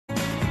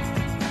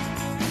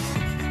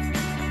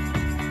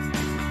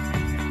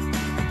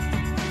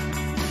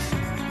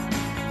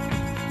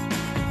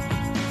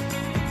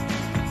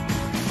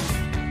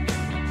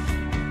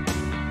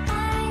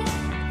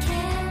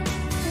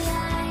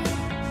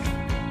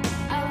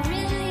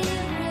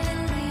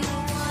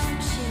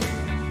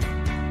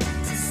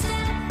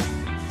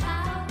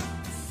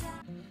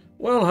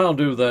Well, how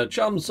do there,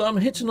 chums? I'm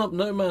hitting up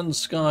No Man's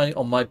Sky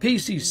on my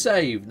PC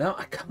save. Now,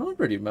 I can't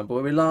really remember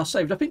where we last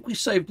saved. I think we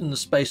saved in the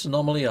space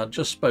anomaly. I'd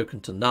just spoken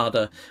to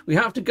Nada. We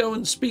have to go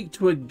and speak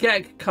to a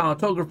Gek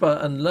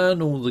cartographer and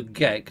learn all the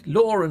Gek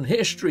lore and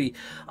history.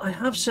 I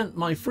have sent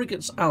my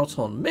frigates out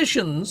on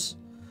missions,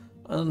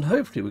 and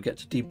hopefully we get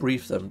to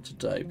debrief them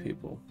today,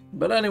 people.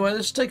 But anyway,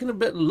 this is taking a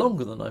bit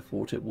longer than I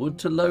thought it would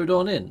to load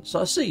on in. So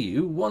I'll see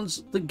you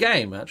once the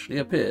game actually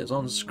appears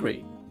on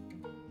screen.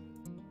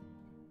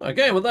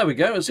 Okay, well there we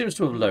go. It seems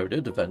to have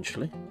loaded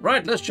eventually.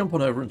 Right, let's jump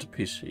on over into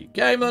PC.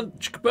 Game and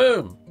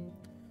boom.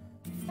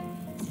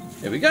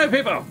 Here we go,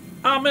 people.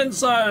 I'm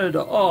inside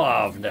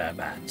of No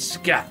Man's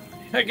Sky.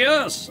 Heck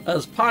yes,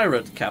 as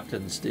Pirate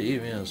Captain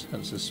Steve. Yes,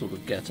 hence this sort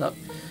of get-up.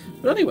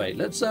 But anyway,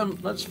 let's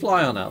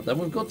fly on out then.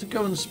 We've got to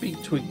go and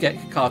speak to a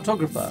Gek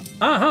cartographer.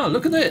 Aha,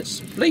 look at this.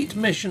 Fleet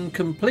mission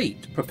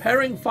complete.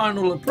 Preparing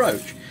final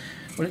approach.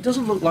 Well, it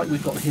doesn't look like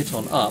we've got hit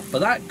on up,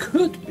 but that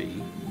could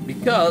be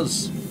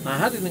because I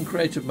had it in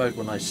creative mode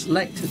when I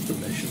selected the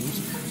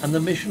missions, and the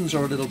missions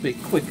are a little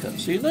bit quicker.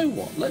 So you know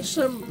what?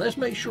 Let's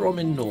make sure I'm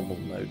in normal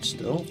mode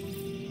still,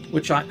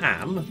 which I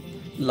am.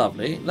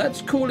 Lovely.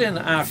 Let's call in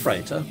our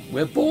freighter.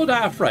 We're aboard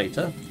our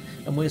freighter,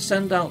 and we'll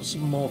send out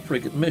some more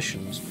frigate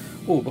missions.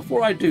 Oh,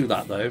 before I do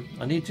that though,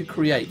 I need to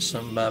create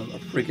some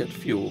frigate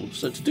fuel.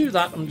 So to do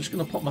that, I'm just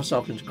going to pop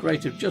myself into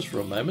creative just for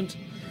a moment.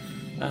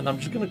 And I'm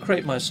just going to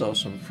create myself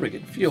some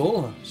frigate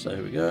fuel. So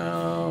here we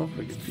go,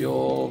 frigate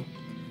fuel.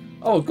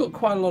 Oh, I've got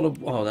quite a lot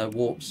of... Oh, they're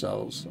warp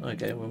cells.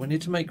 Okay, well, we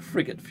need to make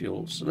frigate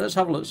fuel. So let's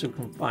have a look so we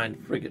can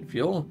find frigate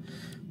fuel.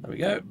 There we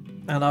go.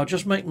 And I'll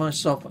just make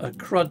myself a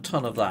crud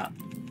ton of that.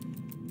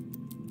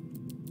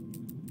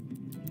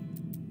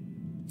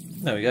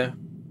 There we go.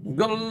 We've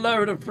got a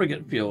load of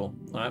frigate fuel.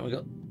 Alright, we've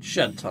got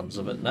shed tons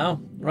of it now.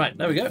 Right,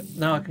 there we go.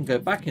 Now I can go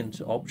back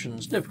into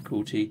options,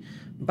 difficulty,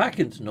 back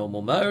into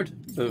normal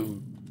mode.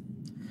 Boom.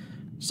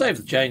 Save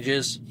the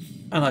changes,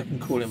 and I can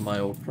call in my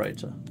old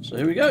freighter. So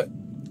here we go.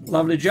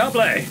 Lovely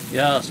jubbly.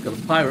 Yes, got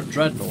a pirate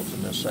dreadnought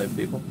in this save,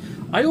 people.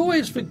 I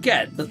always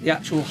forget that the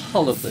actual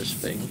hull of this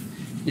thing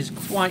is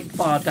quite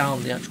far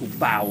down the actual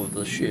bow of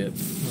the ship.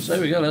 So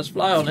here we go, let's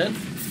fly on in.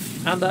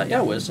 And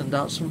yeah, we'll send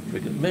out some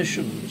frigate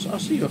missions. I'll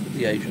see you up at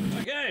the agent.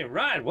 Okay,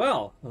 right,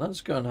 well,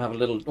 let's go and have a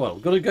little... Well,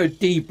 we've got to go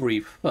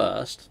debrief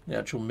first, the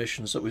actual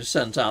missions that we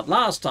sent out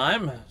last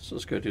time. So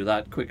let's go do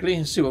that quickly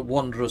and see what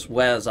wondrous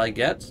wares I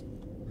get.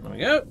 There we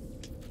go.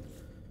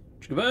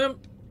 Boom.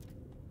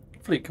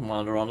 Fleet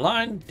Commander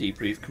online.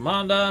 Debrief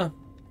Commander.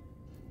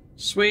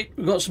 Sweet.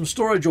 We've got some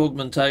storage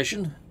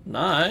augmentation.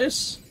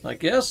 Nice, I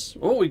guess.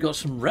 Oh, we got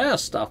some rare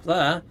stuff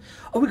there.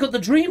 Oh, we got the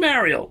Dream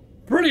Aerial.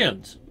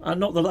 Brilliant.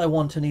 Not that I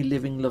want any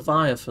living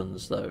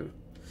Leviathans, though.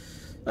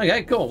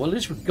 Okay, cool. Well, at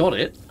least we've got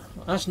it.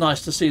 That's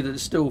nice to see that it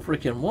still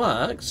freaking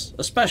works.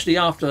 Especially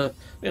after,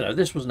 you know,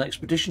 this was an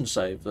expedition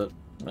save that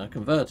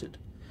converted.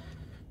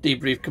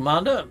 Debrief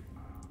Commander.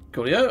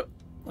 Coolio.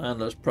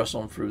 And let's press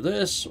on through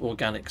this.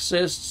 Organic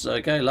cysts.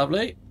 Okay,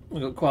 lovely.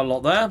 We've got quite a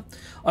lot there.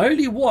 I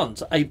only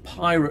want a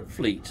pirate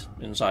fleet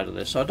inside of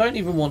this. So I don't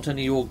even want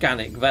any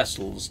organic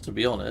vessels, to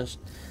be honest.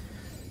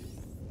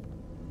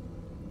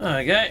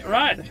 Okay,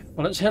 right.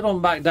 Well, let's head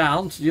on back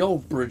down to the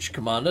old bridge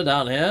commander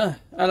down here.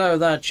 Hello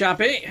there,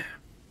 chappy.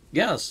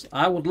 Yes,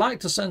 I would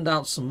like to send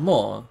out some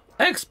more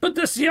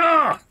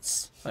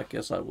expeditions. I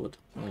guess I would.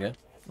 Okay,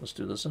 let's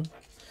do this then.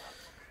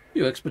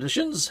 Few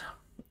expeditions.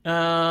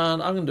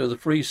 And I'm going to do the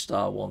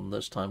 3-star one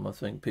this time, I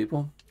think,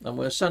 people. And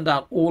we'll send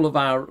out all of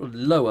our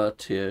lower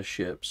tier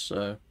ships.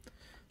 So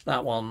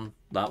that one,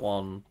 that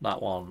one,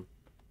 that one,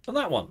 and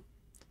that one.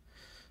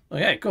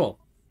 Okay, cool.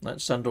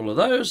 Let's send all of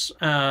those.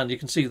 And you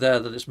can see there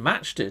that it's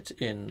matched it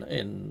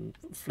in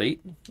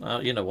fleet.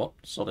 You know what?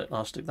 Sod it.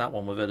 I'll stick that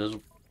one with it as...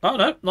 Oh,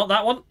 no, not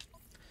that one.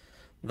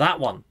 That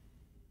one.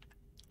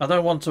 I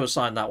don't want to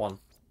assign that one.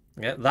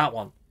 Yeah, that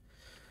one.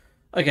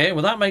 Okay,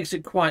 well that makes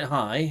it quite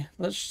high.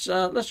 Let's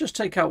just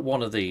take out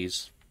one of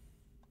these.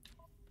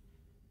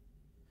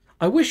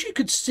 I wish you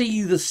could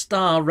see the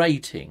star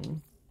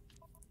rating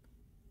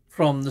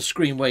from the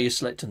screen where you're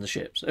selecting the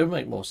ships. It would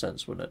make more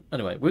sense, wouldn't it?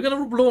 Anyway, we're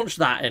going to launch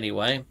that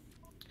anyway.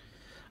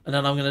 And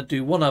then I'm going to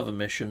do one other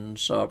mission,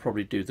 so I'll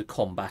probably do the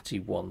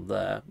combat-y one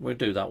there. We'll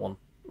do that one.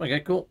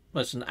 Okay, cool.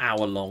 That's an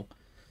hour long.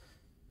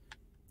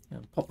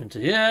 And pop into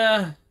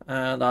here,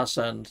 and I'll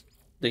send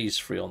these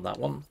 3 on that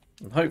one.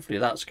 And hopefully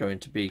that's going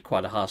to be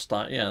quite a hard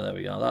start. Yeah, there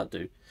we go. That'll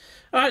do.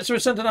 Alright, so we're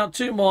sending out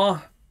 2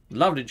 more.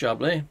 Lovely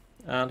jubbly.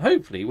 And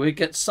hopefully we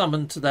get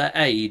summoned to their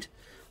aid.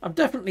 I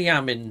definitely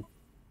am in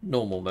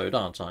normal mode,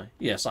 aren't I?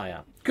 Yes, I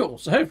am. Cool.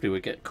 So hopefully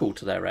we get called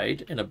to their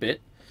aid in a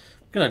bit.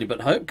 Can only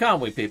but hope, can't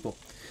we, people?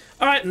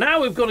 Alright,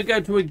 now we've got to go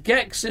to a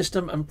Gek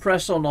system and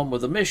press on with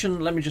the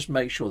mission. Let me just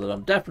make sure that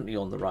I'm definitely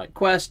on the right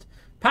quest.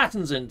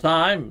 Patterns in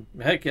time.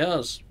 Heck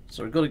yes.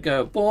 So we've got to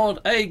go aboard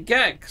a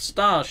Gek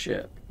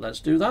starship. Let's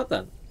do that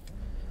then.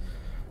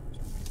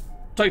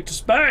 Take to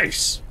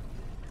space.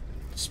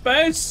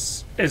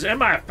 Space is in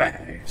my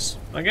face,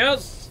 I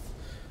guess.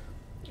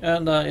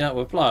 And yeah,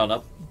 we'll fly on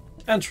up.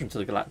 Enter into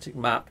the galactic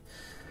map.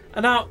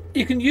 And now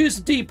you can use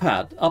the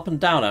D-pad, up and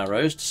down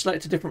arrows, to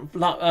select a different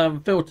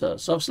filter.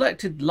 So I've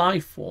selected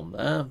life form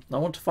there. I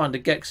want to find a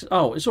Gex.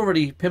 Oh, it's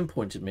already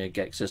pinpointed me a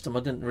Gex system. I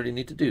didn't really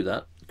need to do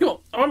that.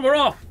 Cool. And we're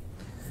off.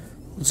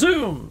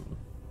 Zoom.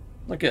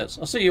 I guess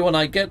I'll see you when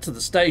I get to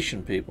the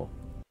station, people.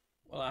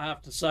 Well, I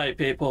have to say,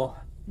 people,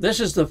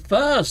 this is the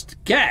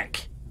first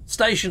Gek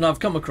station I've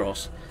come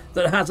across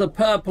that has a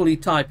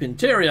purpley type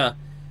interior,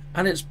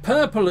 and it's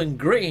purple and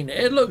green.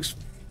 It looks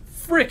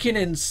freaking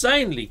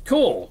insanely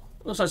cool.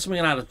 Looks like something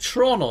out of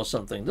Tron or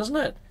something, doesn't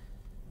it?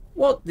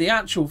 What the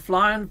actual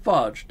flying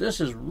fudge. This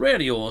is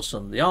really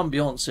awesome, the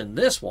ambience in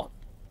this one.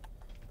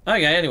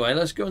 Okay, anyway,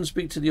 let's go and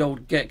speak to the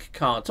old Gek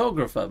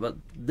cartographer, but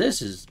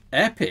this is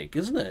epic,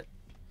 isn't it?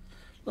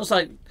 Looks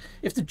like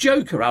if the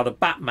Joker out of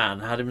Batman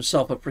had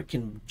himself a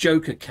freaking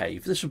Joker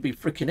cave, this would be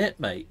freaking it,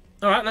 mate.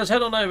 Alright, let's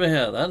head on over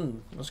here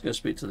then. Let's go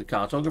speak to the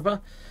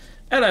cartographer.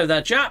 Hello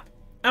there, chap.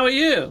 How are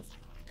you?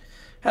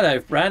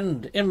 Hello,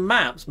 friend. In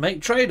maps, make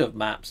trade of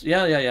maps.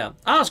 Yeah.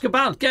 Ask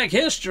about Gek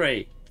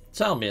history.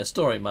 Tell me a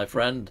story, my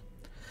friend.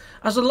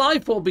 As a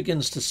life form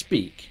begins to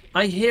speak,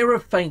 I hear a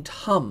faint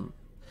hum.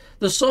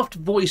 The soft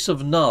voice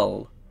of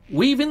Null,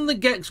 weaving the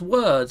Gek's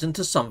words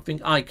into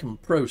something I can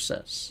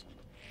process.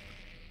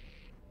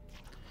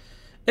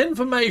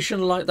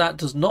 Information like that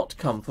does not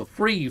come for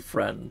free,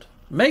 friend.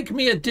 Make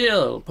me a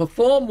deal.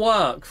 Perform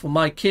work for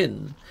my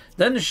kin.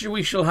 Then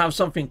we shall have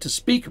something to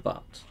speak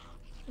about.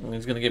 And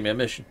he's going to give me a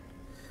mission.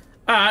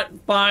 Alright,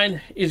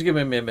 fine. He's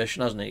giving me a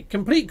mission, hasn't he?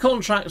 Complete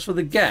contracts for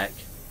the Gek.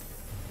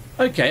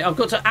 Okay, I've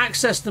got to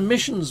access the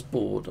missions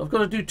board. I've got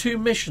to do 2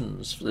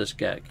 missions for this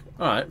Gek.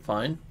 Alright,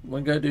 fine.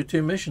 We'll go do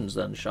 2 missions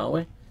then, shall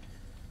we?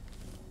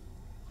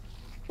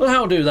 Well,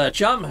 how'll do there,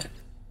 chum?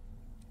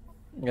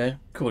 Okay,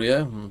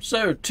 coolio.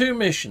 So, 2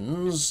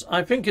 missions.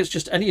 I think it's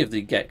just any of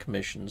the Gek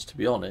missions, to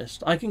be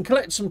honest. I can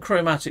collect some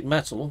chromatic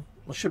metal.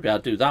 I should be able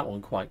to do that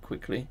one quite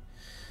quickly.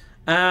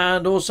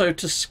 And also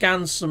to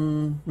scan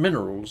some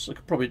minerals. I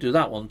could probably do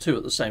that one too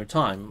at the same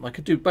time. I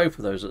could do both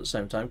of those at the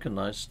same time, couldn't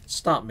I?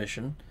 Start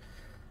mission.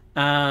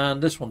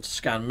 And this one to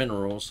scan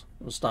minerals.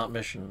 And start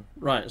mission.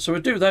 Right, so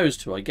we'll do those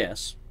 2, I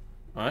guess.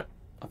 Alright,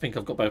 I think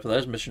I've got both of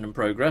those. Mission in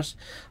progress.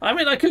 I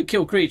mean, I could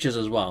kill creatures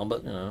as well,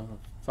 but, you know,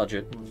 fudge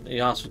it.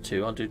 He asked for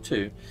 2, I'll do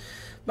 2.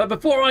 But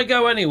before I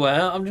go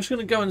anywhere, I'm just going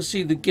to go and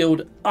see the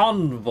guild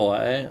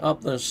envoy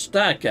up the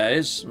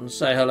staircase and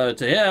say hello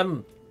to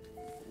him.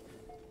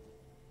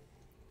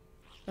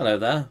 Hello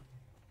there.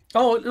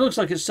 Oh, it looks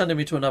like it's sending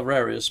me to another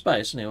area of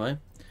space anyway.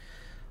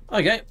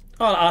 Okay,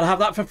 I'll have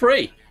that for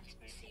free.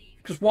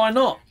 Because why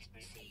not?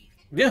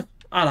 Yeah,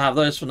 I'll have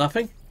those for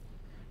nothing.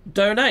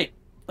 Donate.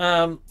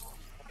 There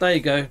you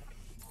go.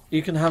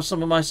 You can have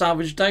some of my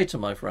salvage data,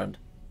 my friend.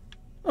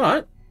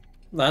 Alright.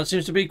 That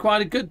seems to be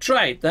quite a good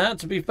trade there,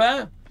 to be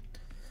fair.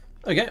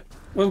 Okay,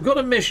 well, we've got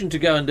a mission to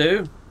go and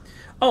do.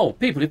 Oh,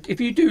 people,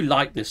 if you do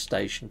like this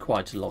station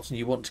quite a lot and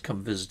you want to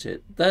come visit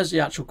it, there's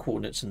the actual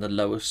coordinates in the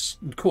lowest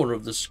corner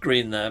of the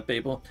screen there,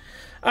 people.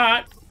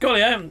 Alright, got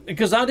it,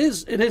 because it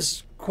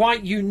is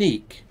quite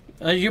unique.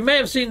 You may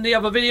have seen the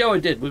other video I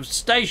did with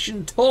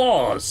station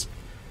tours,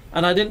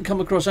 and I didn't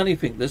come across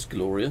anything this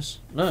glorious.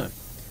 No.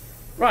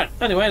 Right,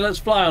 anyway, let's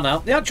fly on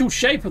out. The actual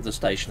shape of the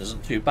station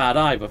isn't too bad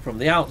either from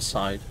the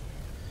outside.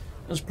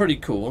 It's pretty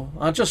cool.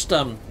 I'll just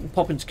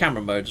pop into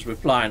camera mode as we're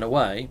flying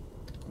away.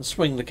 And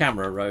swing the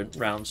camera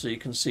around so you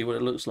can see what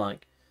it looks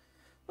like.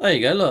 There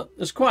you go, look.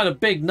 It's quite a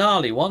big,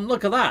 gnarly one.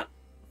 Look at that.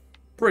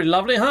 Pretty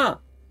lovely, huh?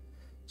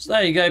 So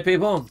there you go,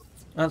 people.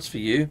 That's for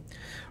you.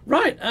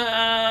 Right,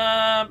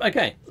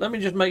 okay. Let me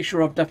just make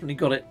sure I've definitely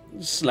got it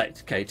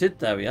selected.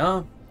 There we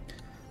are.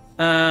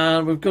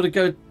 And we've got to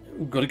go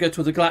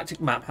to the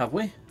galactic map, have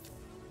we?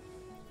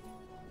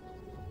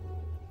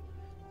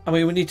 I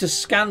mean, we need to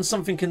scan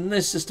something in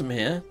this system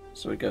here.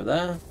 So we go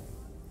there.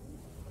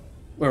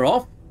 We're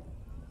off.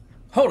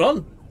 Hold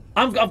on.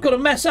 I've got a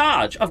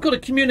message. I've got a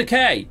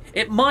communique.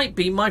 It might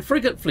be my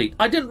frigate fleet.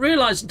 I didn't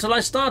realise until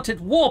I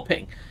started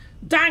warping.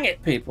 Dang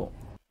it, people.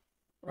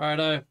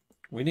 Righto.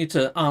 We need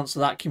to answer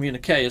that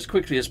communique as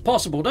quickly as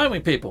possible, don't we,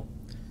 people?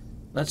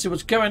 Let's see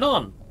what's going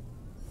on.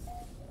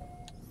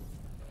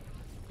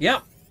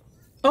 Yep.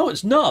 Oh,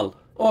 it's Null.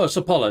 Oh, it's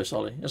Apollo,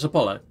 sorry. It's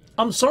Apollo.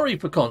 I'm sorry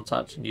for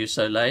contacting you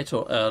so late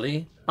or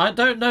early. I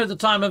don't know the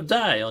time of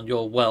day on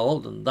your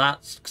world, and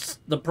that's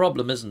the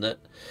problem, isn't it?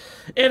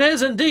 It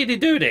is indeedy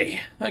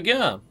doody.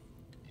 Again.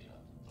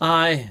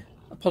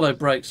 Apollo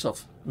breaks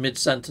off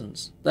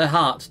mid-sentence, their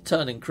heart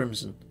turning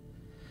crimson.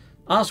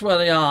 Ask where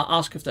they are,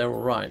 ask if they're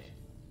all right.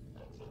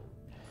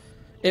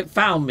 It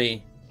found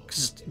me,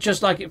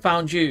 just like it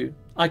found you.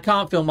 I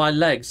can't feel my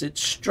legs,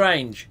 it's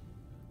strange.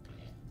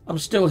 I'm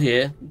still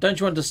here, don't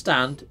you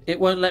understand? It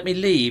won't let me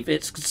leave,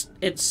 it's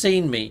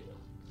seen me.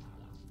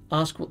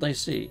 Ask what they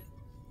see.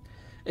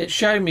 It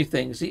showed me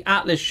things, the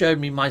atlas showed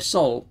me my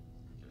soul.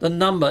 The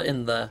number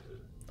in there.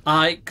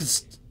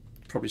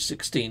 Probably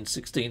 16.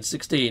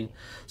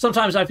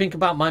 Sometimes I think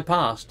about my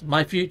past,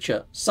 my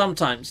future.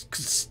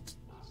 Sometimes,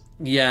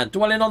 yeah,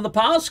 dwelling on the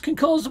past can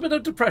cause a bit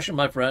of depression,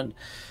 my friend.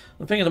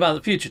 I'm thinking about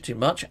the future too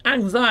much.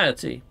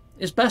 Anxiety.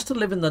 It's best to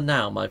live in the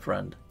now, my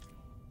friend.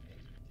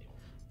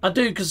 I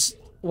do, because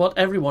what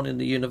everyone in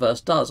the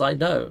universe does, I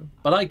know.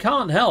 But I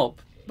can't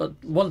help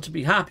but want to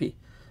be happy.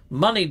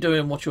 Money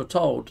doing what you're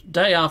told,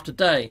 day after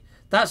day.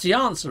 That's the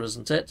answer,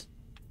 isn't it?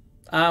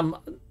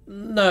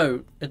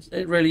 No,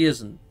 it really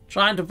isn't.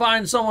 Trying to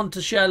find someone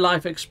to share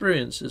life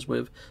experiences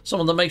with.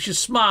 Someone that makes you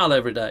smile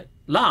every day.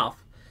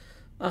 Laugh.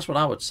 That's what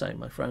I would say,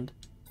 my friend.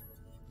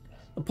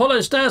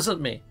 Apollo stares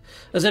at me,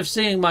 as if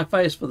seeing my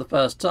face for the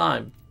first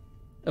time.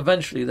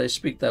 Eventually they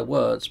speak their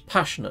words,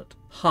 passionate,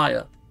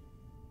 higher.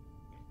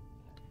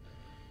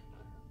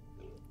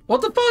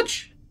 What the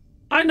fudge?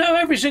 I know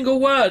every single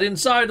word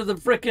inside of the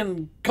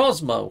frickin'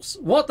 cosmos.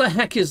 What the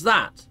heck is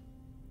that?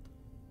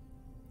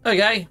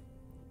 Okay.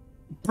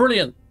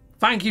 Brilliant.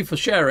 Thank you for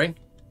sharing.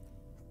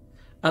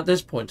 At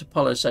this point,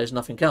 Apollo says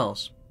nothing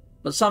else,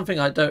 but something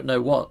I don't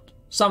know what.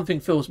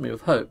 Something fills me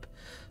with hope,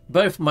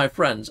 both for my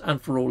friends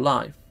and for all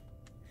life.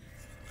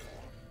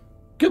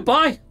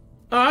 Goodbye.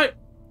 All right.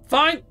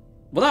 Fine.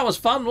 Well, that was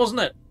fun, wasn't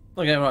it?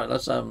 Okay, right.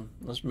 Let's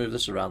move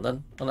this around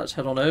then, and let's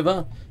head on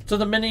over to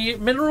the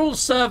mineral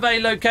survey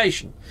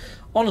location.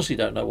 Honestly,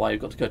 don't know why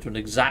you've got to go to an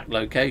exact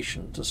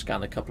location to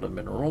scan a couple of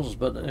minerals,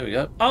 but here we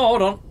go. Oh,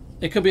 hold on.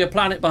 It could be a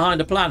planet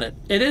behind a planet.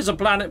 It is a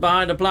planet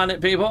behind a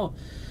planet, people.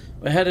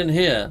 We're heading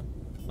here,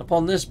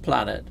 upon this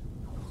planet.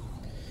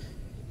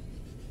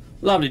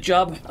 Lovely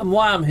job. And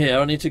while I'm here,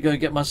 I need to go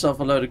get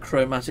myself a load of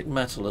chromatic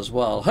metal as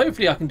well.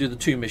 Hopefully I can do the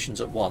 2 missions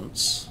at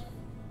once.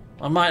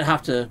 I might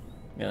have to,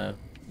 you know,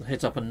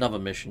 hit up another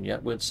mission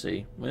yet. We'll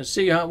see. We'll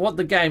see what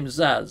the game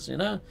says, you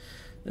know.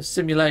 The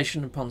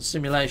simulation upon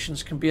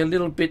simulations can be a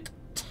little bit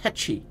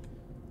touchy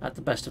at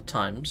the best of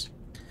times.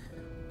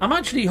 I'm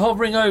actually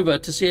hovering over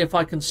to see if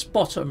I can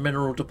spot a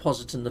mineral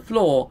deposit in the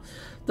floor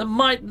that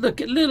might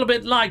look a little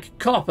bit like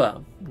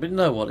copper. But you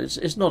know what?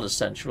 It's not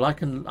essential. I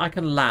can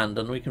land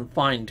and we can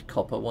find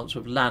copper once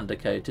we've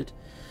landicated.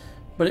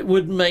 But it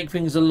would make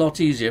things a lot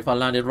easier if I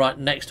landed right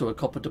next to a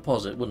copper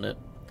deposit, wouldn't it?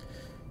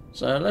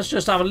 So let's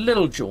just have a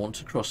little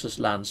jaunt across this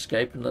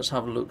landscape and let's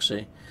have a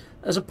look-see.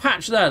 There's a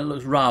patch there that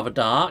looks rather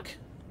dark.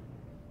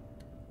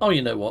 Oh,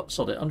 you know what?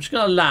 Sod it. I'm just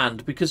going to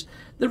land because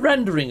the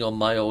rendering on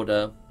my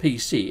older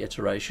PC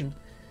iteration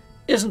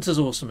isn't as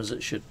awesome as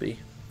it should be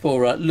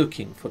for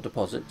looking for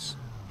deposits.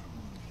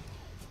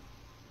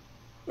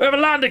 We have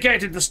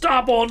landicated the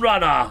starborn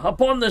runner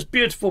upon this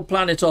beautiful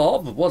planet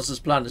of... What's this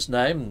planet's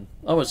name?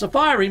 Oh, it's a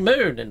fiery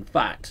moon, in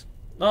fact.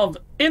 Of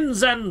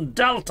Inzen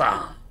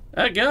Delta.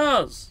 Heck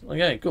yes.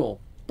 Okay,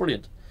 cool.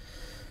 Brilliant.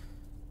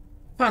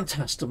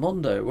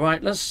 Fantastamundo.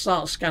 Right, let's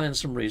start scanning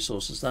some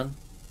resources then.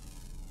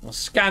 I'll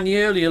scan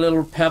you, you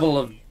little pebble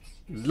of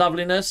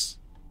loveliness.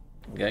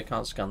 Okay,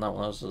 can't scan that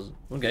one.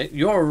 Okay,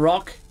 you're a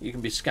rock. You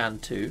can be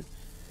scanned too.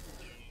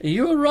 Are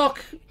you a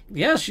rock?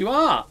 Yes, you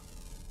are.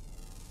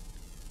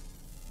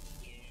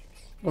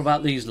 What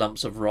about these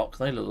lumps of rock?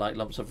 They look like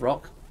lumps of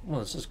rock. Well,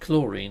 this is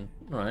chlorine.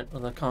 Alright,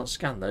 and I can't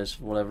scan those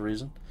for whatever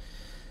reason.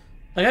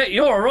 Okay,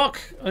 you're a rock.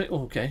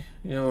 Okay,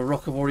 you're a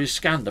rock I've already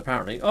scanned,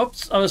 apparently.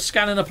 Oops, I was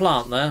scanning a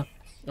plant there.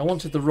 I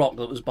wanted the rock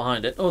that was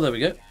behind it. Oh, there we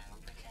go.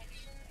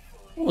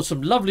 Oh,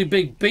 some lovely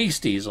big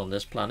beasties on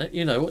this planet.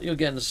 You know what, you're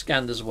getting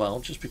scanned as well,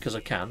 just because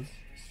I can.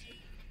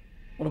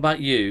 What about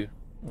you?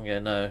 Okay,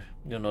 no,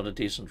 you're not a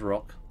decent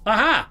rock.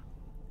 Aha!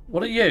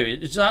 What are you?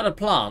 Is that a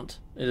plant?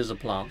 It is a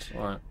plant,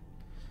 alright.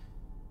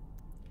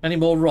 Any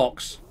more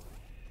rocks?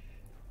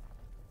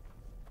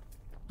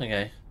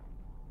 Okay.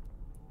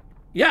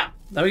 Yeah,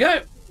 there we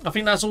go. I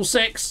think that's all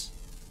 6.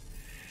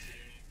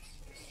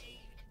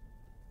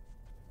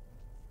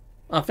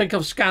 I think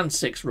I've scanned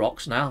 6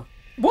 rocks now.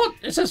 What?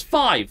 It says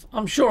 5.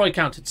 I'm sure I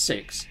counted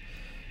 6.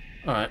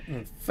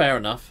 Alright, fair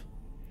enough.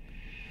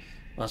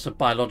 That's a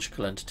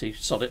biological entity.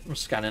 Sod it, I'm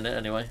scanning it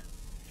anyway.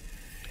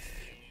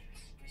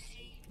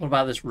 What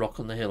about this rock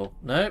on the hill?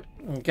 No.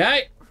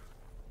 Okay.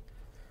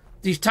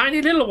 These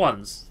tiny little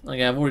ones.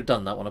 Okay, I've already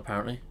done that one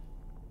apparently.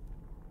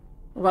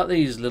 What about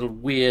these little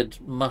weird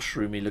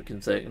mushroomy looking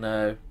thing?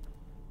 No.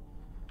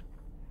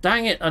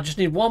 Dang it, I just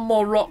need one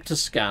more rock to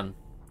scan.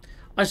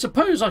 I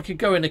suppose I could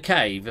go in a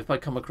cave if I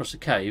come across a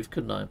cave,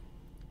 couldn't I?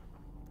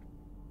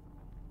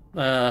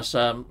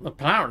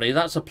 Apparently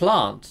that's a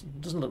plant.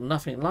 It doesn't look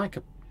nothing like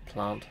a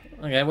plant.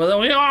 Okay, well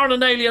we are on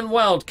an alien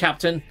world,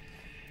 Captain.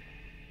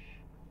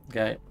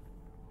 Okay.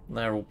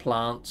 They're all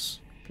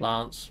plants,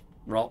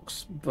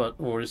 rocks, but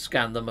we already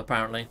scanned them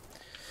apparently.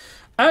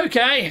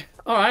 Okay,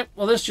 alright,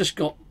 well this just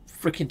got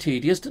freaking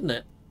tedious, didn't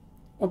it?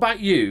 What about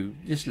you,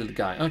 this little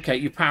guy? Okay,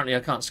 you apparently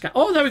I can't scan.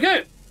 Oh, there we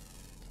go!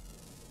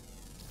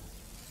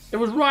 It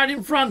was right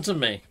in front of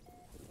me.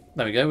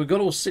 There we go, we've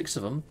got all 6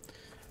 of them.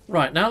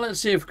 Right, now let's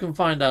see if we can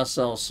find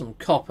ourselves some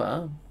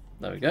copper.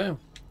 There we go.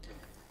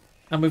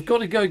 And we've got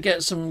to go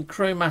get some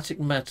chromatic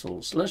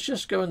metals. Let's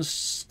just go and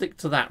stick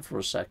to that for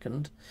a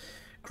second.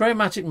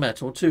 Chromatic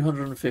metal,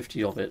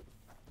 250 of it.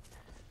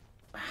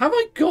 Have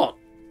I got...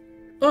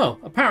 Oh,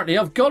 apparently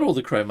I've got all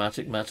the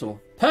chromatic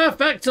metal.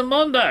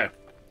 Perfectamundo!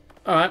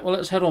 Alright, well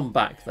let's head on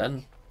back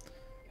then.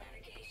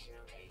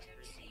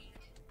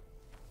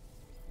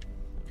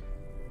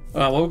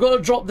 Alright, well we've got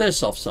to drop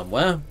this off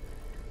somewhere.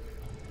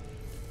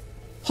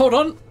 Hold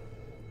on.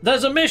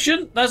 There's a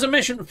mission. There's a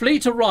mission.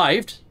 Fleet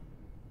arrived.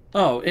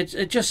 Oh,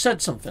 it just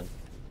said something.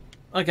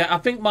 Okay, I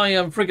think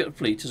my frigate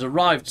fleet has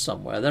arrived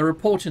somewhere. They're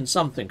reporting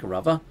something or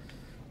other.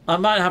 I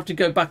might have to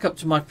go back up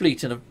to my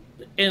fleet in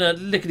a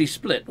lickety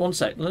split. One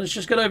sec. Let's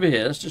just get over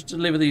here. Let's just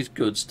deliver these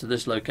goods to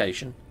this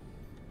location.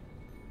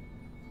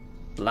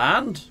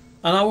 Land.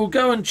 And I will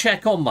go and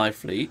check on my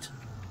fleet.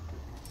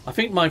 I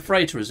think my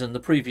freighter is in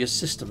the previous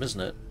system, isn't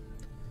it?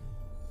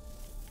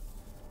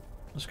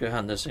 Let's go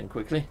hand this in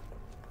quickly.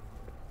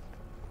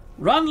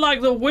 Run like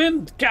the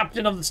wind,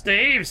 Captain of the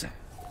Steves.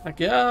 Heck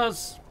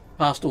yes.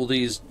 Past all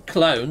these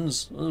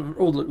clones.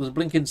 All that was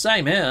blinking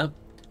same here.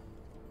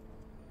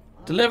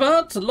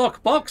 Deliver to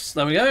lockbox.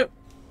 There we go.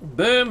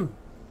 Boom.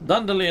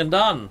 Dundily and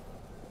done.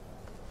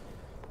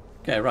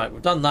 Okay, right.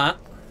 We've done that.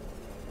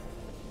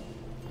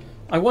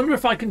 I wonder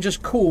if I can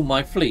just call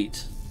my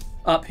fleet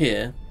up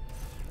here.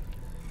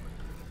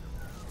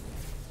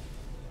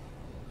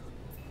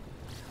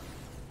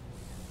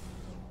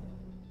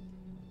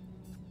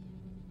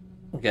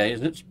 Okay,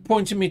 it's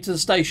pointing me to the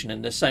station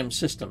in this same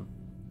system.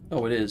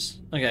 Oh, it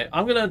is. Okay,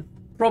 I'm going to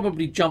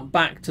probably jump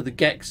back to the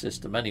GEC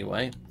system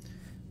anyway,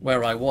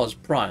 where I was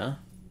prior.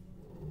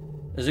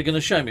 Is it going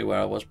to show me where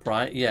I was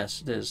prior?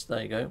 Yes, it is.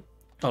 There you go.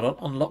 Hold on,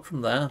 unlock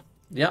from there.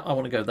 Yeah, I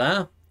want to go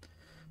there.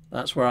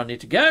 That's where I need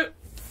to go.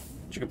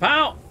 Chicka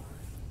pow!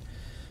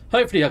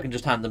 Hopefully I can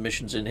just hand the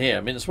missions in here.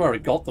 I mean, that's where I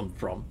got them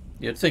from.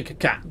 You'd think I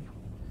can.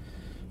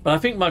 But I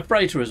think my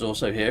freighter is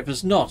also here. If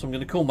it's not, I'm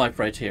going to call my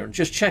freighter here and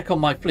just check on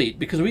my fleet,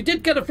 because we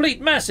did get a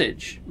fleet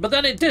message, but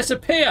then it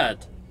disappeared.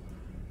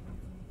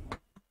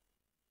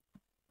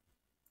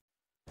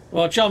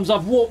 Well, chums,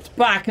 I've walked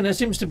back and there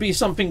seems to be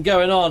something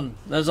going on.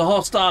 There's a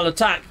hostile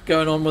attack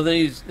going on with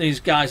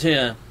these guys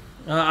here.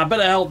 I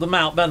better help them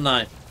out, better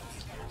I?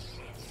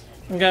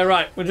 Okay,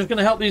 right. We're just going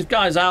to help these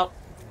guys out.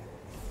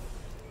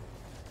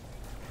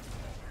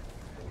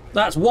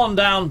 That's one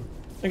down.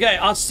 Okay,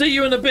 I'll see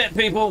you in a bit,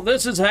 people.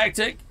 This is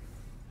hectic.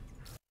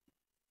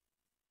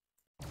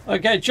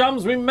 Okay,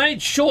 chums, we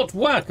made short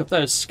work of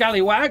those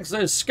scallywags,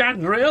 those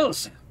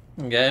scandrills.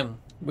 Okay,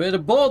 we're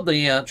aboard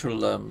the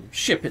actual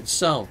ship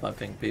itself, I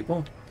think,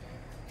 people.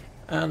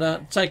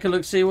 And take a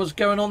look, see what's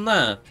going on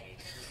there.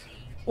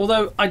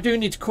 Although, I do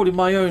need to call in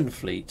my own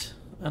fleet.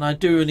 And I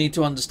do need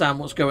to understand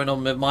what's going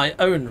on with my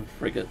own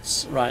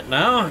frigates right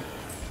now.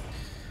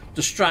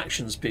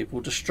 Distractions,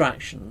 people,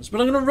 distractions. But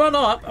I'm going to run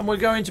up and we're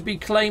going to be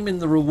claiming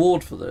the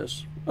reward for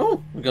this.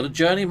 Oh, we've got a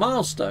journey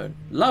milestone.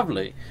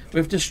 Lovely.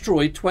 We've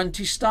destroyed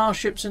 20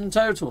 starships in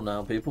total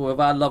now, people,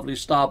 with our lovely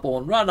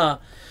starborn runner.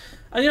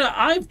 And, you know,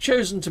 I've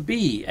chosen to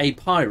be a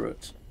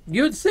pirate.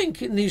 You'd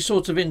think in these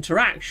sorts of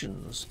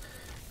interactions,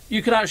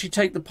 you could actually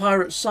take the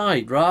pirate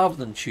side rather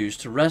than choose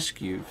to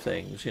rescue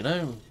things, you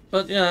know.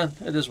 But, yeah,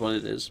 it is what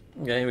it is.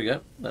 Okay, here we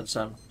go. Let's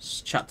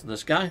chat to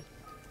this guy.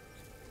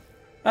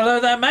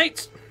 Hello there,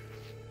 mate.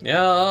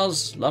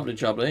 Yes, lovely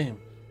jubbly.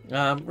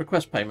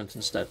 Request payment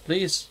instead,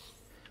 please.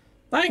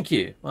 Thank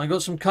you. I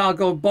got some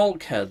cargo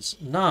bulkheads.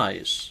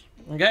 Nice.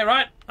 Okay,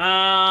 right.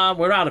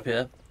 We're out of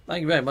here.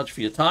 Thank you very much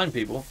for your time,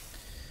 people.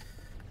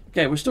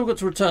 Okay, we've still got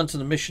to return to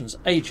the mission's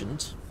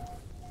agent.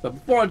 But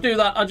before I do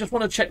that, I just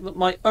want to check that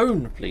my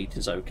own fleet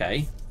is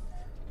okay.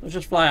 Let's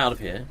just fly out of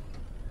here.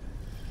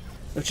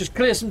 Let's just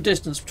clear some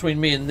distance between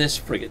me and this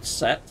frigate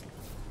set.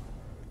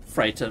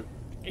 Freighter,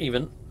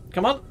 even.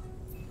 Come on.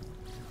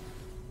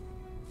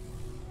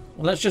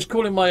 Let's just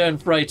call in my own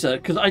freighter,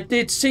 because I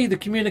did see the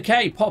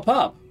communique pop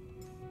up.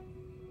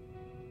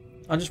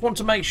 I just want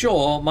to make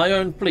sure my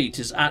own fleet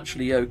is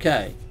actually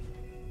okay.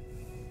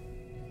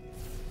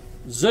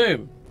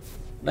 Zoom.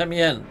 Let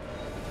me in.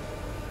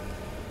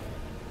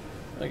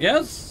 I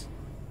guess.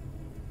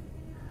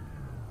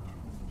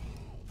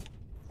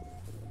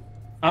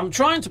 I'm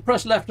trying to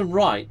press left and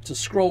right to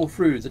scroll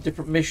through the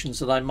different missions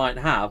that I might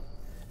have.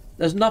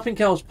 There's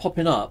nothing else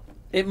popping up.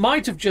 It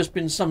might have just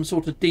been some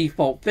sort of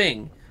default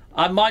thing.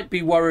 I might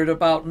be worried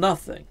about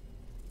nothing.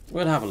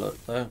 We'll have a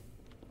look, though.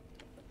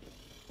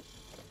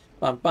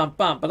 Bam, bam,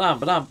 bam, ba-dam,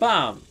 ba-dam,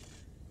 bam.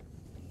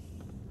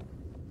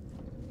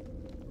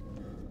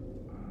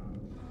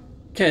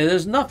 Okay,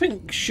 there's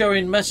nothing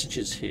showing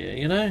messages here,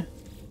 you know.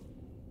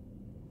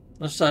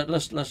 Let's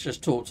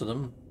just talk to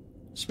them.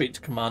 Speak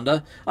to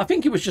Commander. I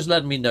think he was just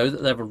letting me know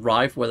that they've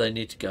arrived where they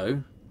need to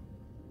go.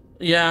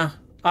 Yeah,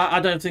 I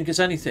don't think it's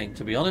anything,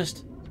 to be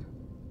honest.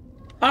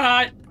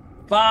 Alright,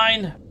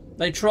 fine.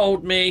 They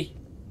trolled me.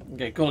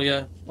 Okay,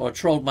 Collier. Or I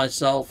trolled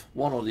myself.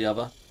 One or the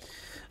other.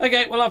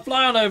 Okay, well, I'll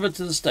fly on over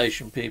to the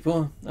station,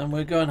 people. And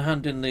we'll go and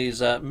hand in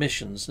these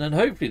missions. And then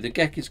hopefully the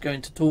GEC is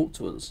going to talk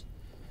to us.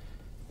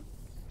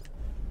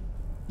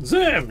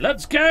 Zoom,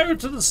 let's go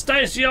to the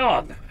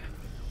station.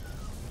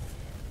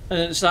 And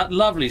it's that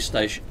lovely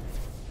station.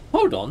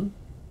 Hold on.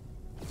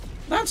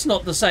 That's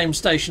not the same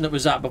station that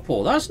was at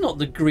before. That's not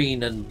the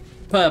green and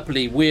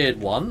purpley weird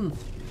one.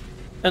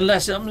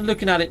 Unless I'm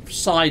looking at it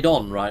side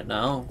on right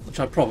now, which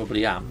I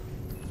probably am.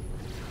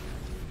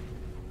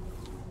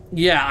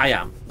 Yeah, I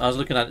am. I was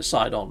looking at it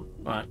side on.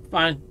 Right,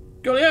 fine.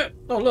 Got it.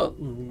 Oh, look.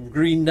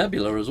 Green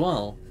nebula as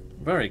well.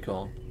 Very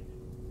cool.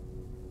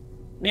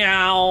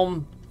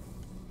 Meow.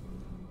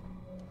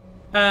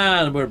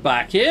 And we're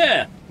back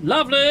here.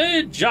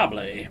 Lovely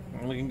jubbly.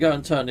 We can go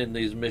and turn in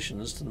these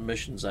missions to the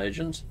missions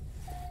agent.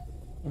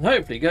 And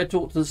hopefully go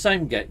talk to the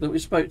same Gek that we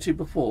spoke to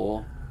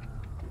before.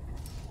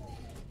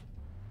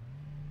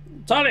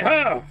 Tally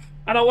ho!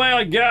 And away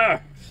I go!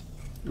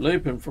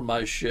 Leaping from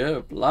my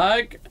ship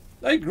like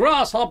a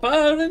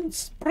grasshopper in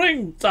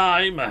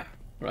springtime.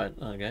 Right,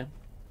 okay.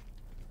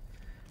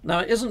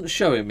 Now it isn't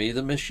showing me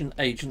the mission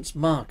agent's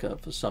marker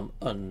for some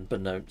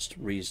unbeknownst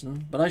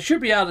reason, but I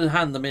should be able to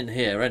hand them in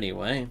here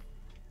anyway.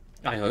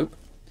 I hope.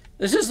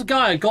 This is the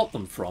guy I got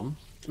them from.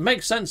 It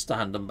makes sense to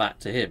hand them back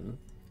to him.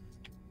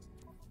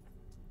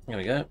 There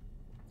we go.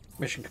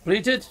 Mission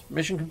completed.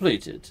 Mission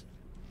completed.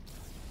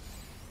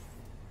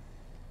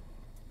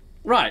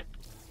 Right.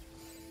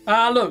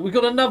 Look, we've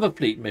got another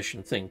fleet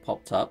mission thing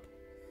popped up.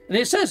 And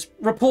it says,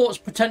 reports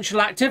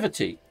potential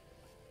activity.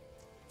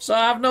 So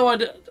I have no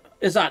idea.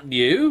 Is that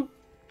new?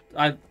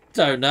 I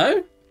don't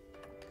know.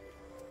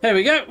 Here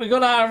we go. We've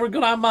got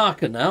our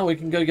marker now. We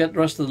can go get the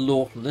rest of the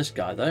lore from this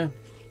guy, though.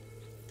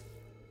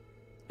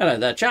 Hello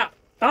there, chap.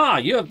 Ah,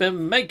 you have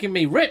been making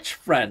me rich,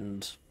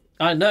 friend.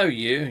 I know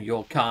you.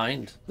 You're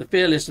kind. The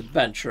fearless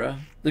adventurer.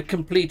 The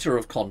completer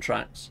of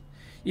contracts.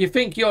 You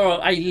think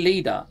you're a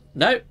leader.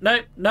 No,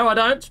 I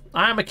don't.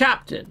 I am a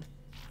captain.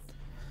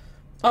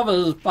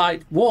 Others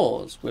fight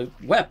wars with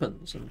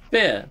weapons and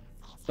fear.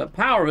 But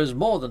power is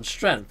more than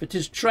strength. It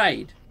is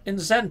trade,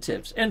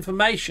 incentives,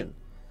 information.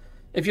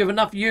 If you have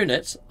enough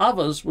units,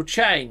 others will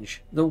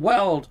change the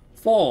world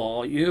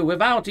for you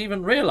without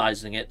even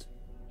realizing it.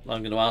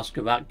 I'm going to ask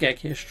about Gek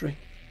history.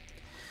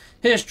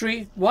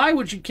 History? Why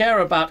would you care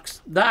about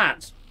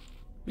that?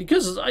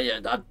 Because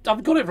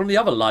I've got it from the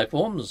other life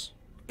forms.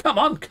 Come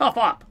on, cough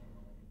up.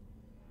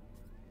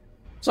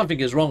 Something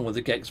is wrong with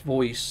the Gek's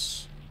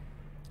voice.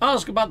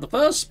 Ask about the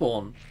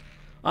firstborn.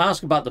 I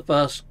ask about the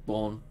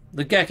firstborn.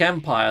 The Gek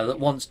Empire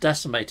that once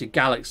decimated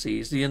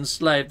galaxies, the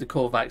enslaved the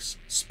Korvax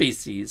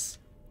species.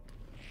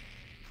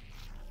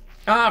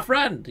 Ah,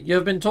 friend, you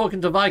have been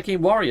talking to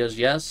Viking warriors,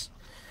 yes?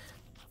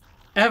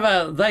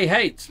 Ever they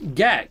hate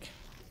Gek.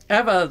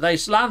 Ever they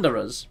slander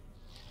us.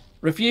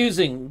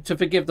 Refusing to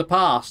forgive the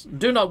past.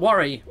 Do not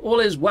worry, all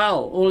is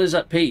well, all is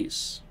at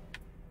peace.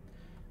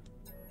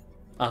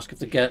 Ask if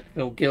the Gek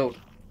feel guilt.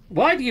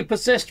 Why do you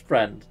persist,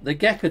 friend? The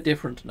Gek are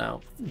different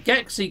now.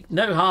 Gek seek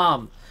no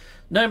harm.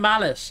 No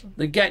malice.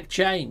 The Gek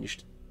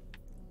changed.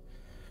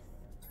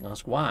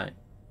 Ask why.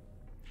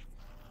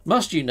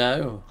 Must you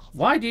know?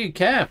 Why do you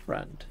care,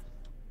 friend?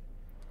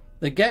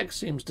 The Gek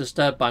seems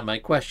disturbed by my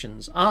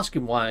questions. Ask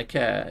him why I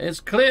care. It's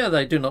clear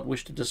they do not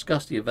wish to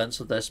discuss the events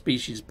of their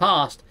species'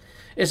 past.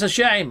 It's a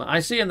shame. I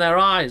see in their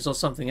eyes or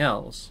something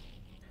else.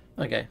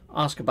 Okay,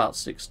 ask about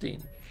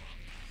 16.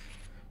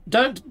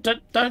 Don't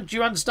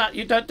you understand?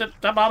 You don't.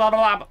 Blah, blah,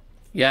 blah.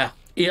 Yeah,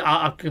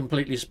 I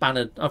completely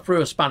spannered. I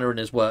threw a spanner in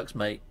his works,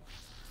 mate.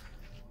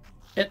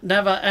 It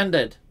never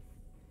ended.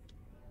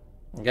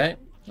 Okay,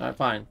 alright,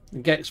 fine. The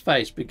Gek's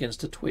face begins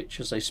to twitch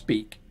as they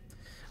speak.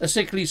 A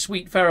sickly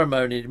sweet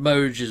pheromone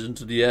emerges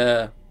into the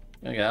air.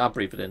 Okay, I'll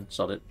breathe it in.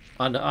 Sod it.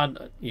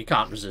 You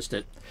can't resist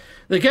it.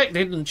 The Gek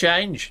didn't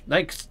change.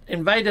 They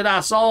invaded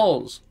our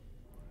souls.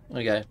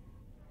 Okay.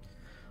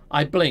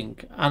 I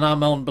blink, and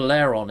I'm on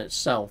Baleron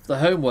itself, the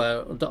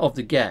homeworld of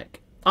the Gek.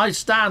 I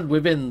stand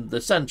within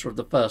the centre of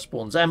the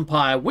Firstborn's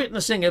empire,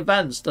 witnessing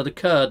events that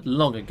occurred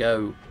long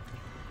ago.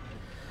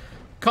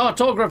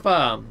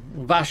 Cartographer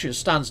Vasher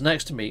stands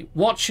next to me,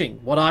 watching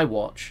what I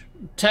watch.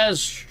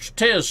 Tears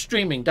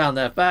streaming down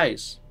their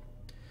face.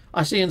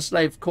 I see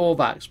enslaved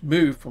Korvax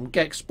move from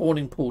Gek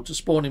spawning pool to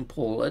spawning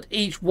pool. At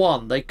each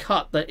one, they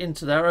cut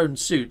into their own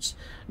suits.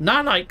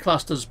 Nanite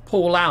clusters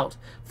pull out,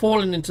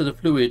 falling into the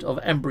fluid of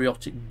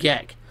embryotic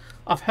Gek.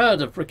 I've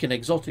heard of frickin'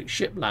 exotic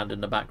ship land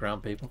in the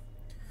background, people.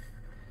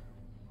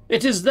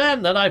 It is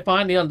then that I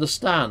finally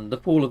understand the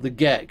fall of the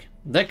Gek.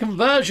 Their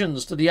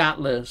conversions to the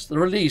Atlas, the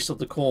release of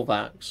the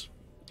Korvax.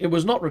 It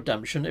was not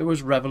redemption, it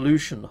was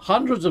revolution.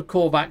 Hundreds of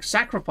Korvax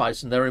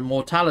sacrificing their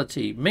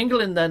immortality,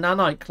 mingling their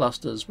nanite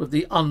clusters with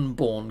the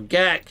unborn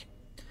Gek.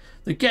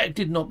 The Gek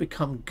did not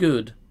become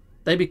good.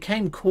 They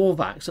became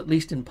Korvax, at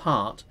least in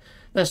part.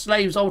 Their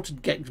slaves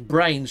altered Gek's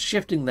brains,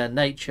 shifting their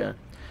nature.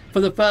 For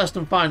the first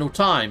and final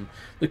time,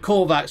 the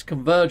Korvax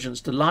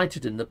convergence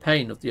delighted in the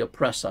pain of the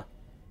oppressor.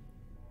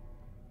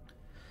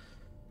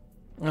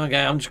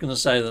 Okay, I'm just going to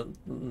say that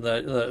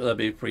they'll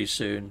be free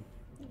soon.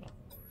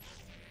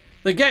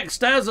 The Gek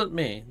stares at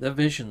me, their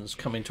visions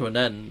coming to an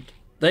end.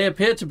 They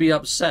appear to be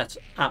upset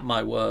at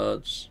my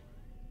words.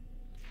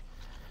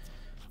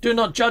 Do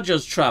not judge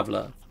us,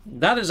 traveller.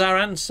 That is our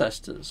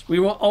ancestors. We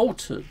were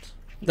altered.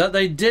 That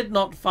they did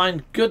not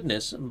find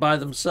goodness by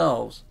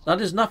themselves.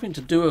 That is nothing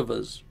to do with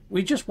us.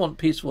 We just want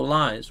peaceful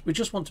lives. We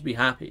just want to be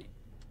happy.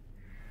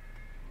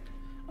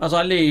 As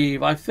I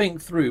leave, I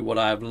think through what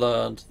I have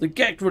learned. The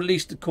Gek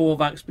released the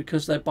Korvax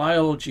because their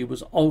biology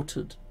was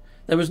altered.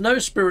 There was no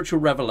spiritual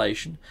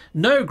revelation,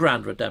 no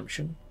grand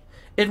redemption.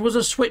 It was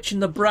a switch in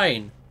the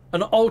brain,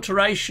 an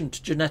alteration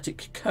to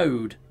genetic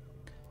code.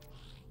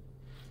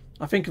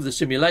 I think of the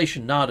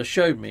simulation Nada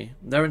showed me,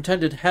 their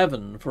intended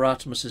heaven for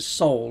Artemis's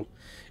soul.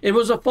 It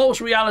was a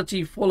false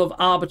reality full of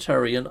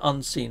arbitrary and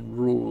unseen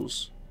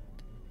rules.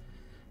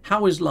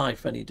 How is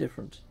life any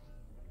different?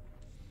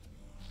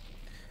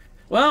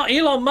 Well,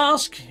 Elon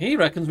Musk, he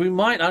reckons we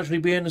might actually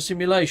be in a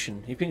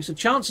simulation. He thinks the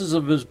chances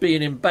of us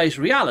being in base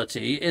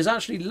reality is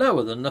actually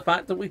lower than the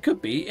fact that we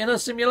could be in a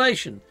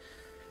simulation.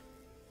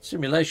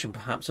 Simulation,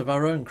 perhaps, of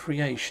our own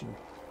creation.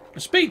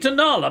 Speak to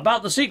Null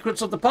about the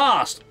secrets of the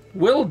past.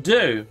 Will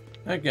do.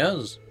 There it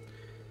goes.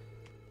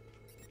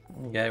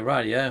 Okay,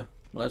 rightio.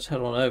 Let's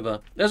head on over.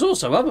 There's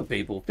also other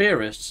people,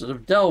 theorists, that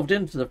have delved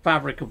into the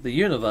fabric of the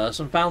universe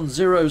and found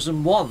zeros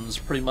and ones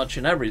pretty much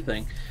in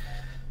everything.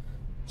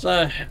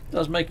 So, it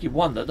does make you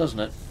wonder, doesn't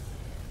it?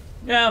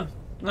 Yeah,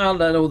 I'll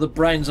let all the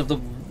brains of the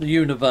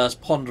universe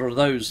ponder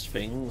those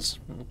things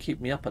and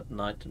keep me up at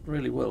night. It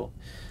really will.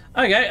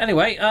 Okay,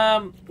 anyway,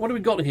 what do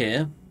we got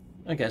here?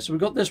 Okay, so we've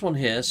got this one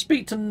here.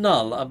 Speak to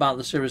Null about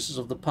the series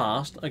of the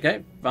past.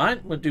 Okay,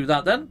 fine, we'll do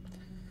that then.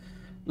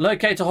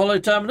 Locate a hollow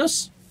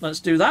terminus. Let's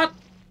do that.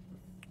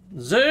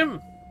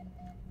 Zoom.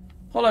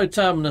 Hollow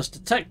terminus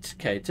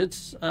detected.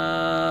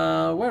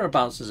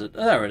 Whereabouts is it?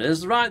 There it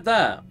is, right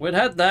there. We'd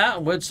head there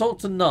and we'd talk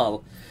to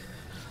Null.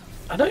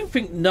 I don't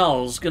think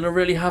Null's going to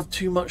really have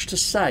too much to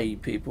say,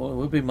 people. It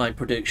would be my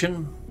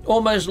prediction.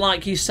 Almost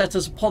like he set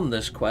us upon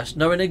this quest,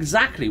 knowing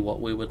exactly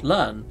what we would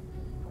learn.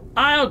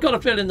 I've got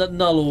a feeling that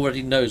Null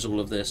already knows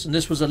all of this, and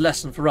this was a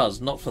lesson for us,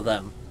 not for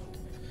them.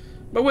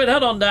 But we'd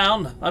head on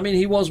down. I mean,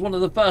 he was one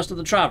of the first of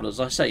the travellers.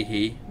 I say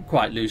he,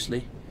 quite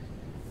loosely.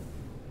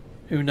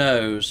 Who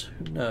knows?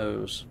 Who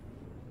knows?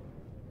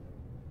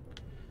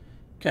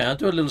 Okay, I'll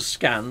do a little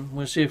scan.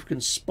 We'll see if we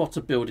can spot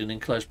a building in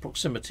close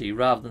proximity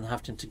rather than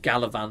having to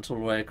gallivant all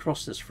the way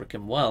across this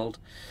frickin' world.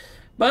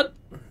 But,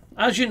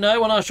 as you know,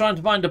 when I was trying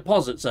to find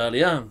deposits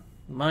earlier,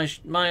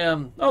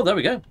 oh, there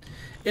we go.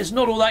 It's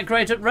not all that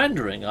great at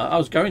rendering, I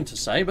was going to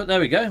say, but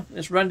there we go.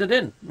 It's rendered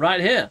in,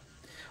 right here.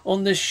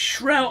 On this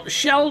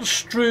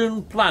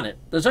shell-strewn planet.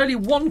 There's only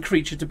one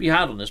creature to be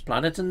had on this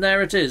planet, and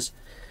there it is.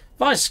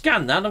 If I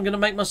scan that, I'm going to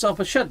make myself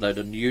a shed load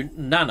of new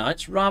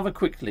nanites rather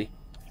quickly.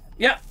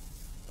 Yep,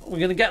 we're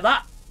going to get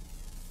that.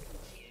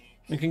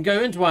 We can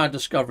go into our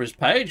discoveries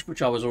page,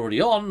 which I was already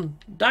on.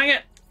 Dang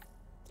it.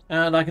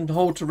 And I can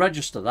hold to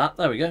register that.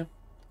 There we go.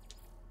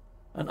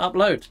 And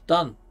upload.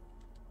 Done.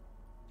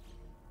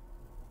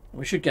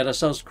 We should get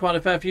ourselves quite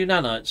a fair few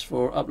nanites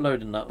for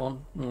uploading that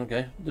one.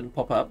 Okay, didn't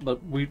pop up, but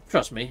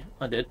trust me,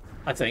 I did.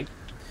 I think.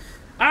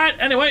 Alright,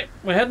 anyway,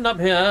 we're heading up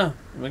here.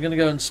 We're going to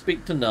go and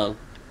speak to Null.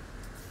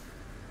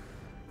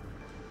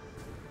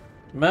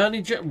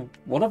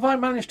 What have I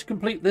managed to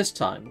complete this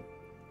time?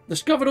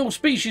 Discovered all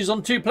species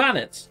on 2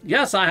 planets.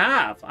 Yes, I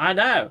have. I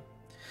know.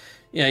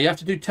 Yeah, you have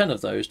to do 10 of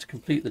those to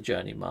complete the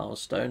journey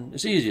milestone.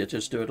 It's easier to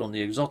just do it on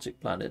the exotic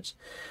planets.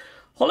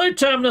 Hollow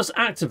terminus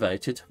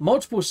activated.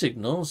 Multiple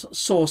signals.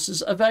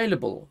 Sources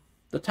available.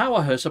 The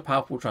tower hosts a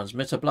powerful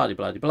transmitter. Blah,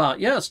 blah, blah.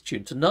 Yes,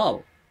 tuned to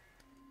Null.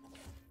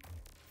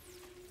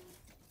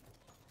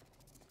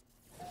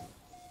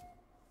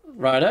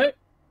 Righto.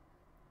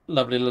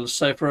 Lovely little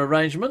sofa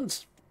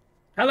arrangement.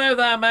 Hello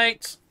there,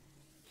 mate.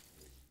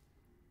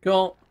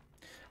 Cool.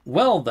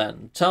 Well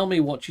then, tell me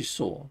what you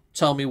saw.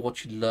 Tell me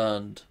what you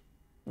learned.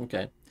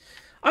 Okay.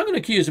 I'm going to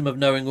accuse him of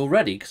knowing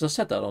already, because I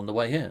said that on the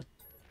way here.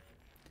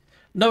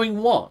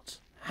 Knowing what?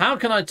 How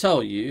can I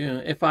tell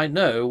you if I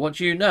know what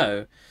you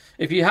know,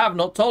 if you have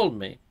not told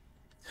me?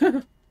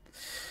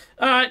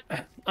 Alright,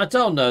 I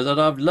tell no that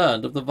I've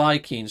learned of the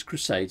Vikings'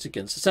 crusades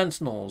against the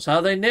Sentinels,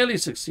 how they nearly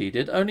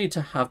succeeded, only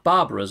to have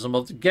barbarism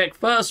of the Gek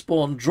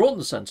firstborn drawn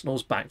the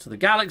Sentinels back to the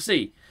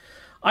galaxy.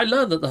 I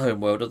learned that the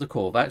homeworld of the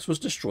Korvax was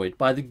destroyed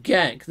by the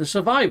Gek, the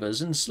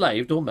survivors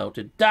enslaved or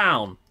melted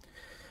down.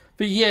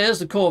 For years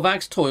the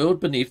Korvax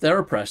toiled beneath their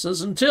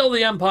oppressors until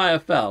the Empire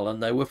fell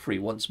and they were free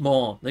once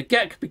more. The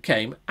Gek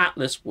became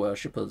Atlas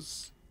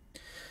worshippers.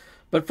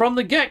 But from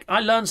the Gek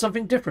I learned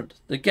something different.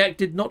 The Gek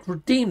did not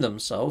redeem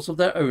themselves of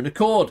their own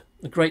accord.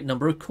 A great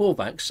number of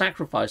Korvax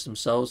sacrificed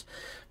themselves,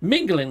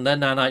 mingling their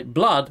nanite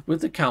blood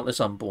with the countless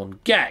unborn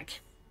Gek.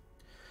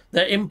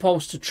 Their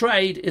impulse to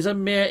trade is a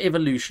mere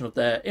evolution of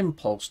their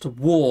impulse to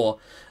war.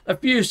 A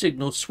few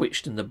signals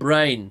switched in the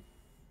brain.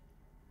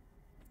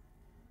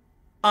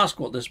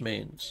 Ask what this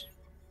means.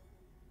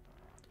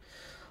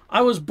 I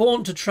was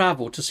born to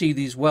travel, to see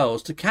these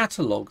worlds, to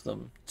catalogue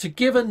them, to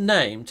give a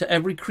name to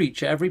every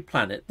creature, every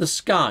planet, the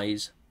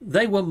skies.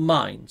 They were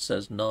mine,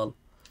 says Null.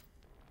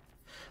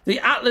 The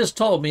Atlas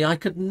told me I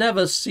could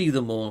never see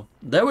them all.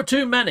 There were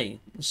too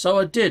many, so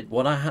I did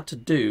what I had to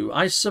do.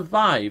 I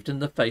survived in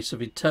the face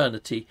of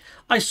eternity.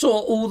 I saw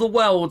all the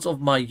worlds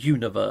of my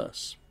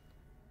universe.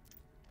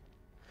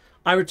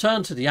 I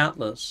returned to the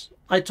Atlas.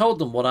 I told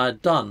them what I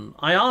had done.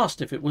 I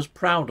asked if it was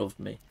proud of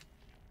me.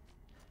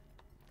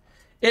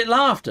 It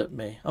laughed at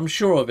me, I'm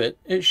sure of it.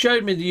 It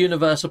showed me the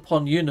universe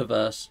upon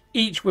universe,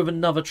 each with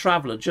another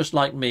traveller just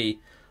like me.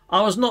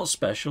 I was not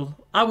special.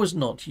 I was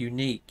not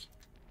unique.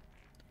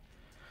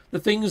 The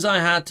things I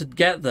had to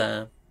get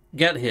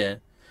here,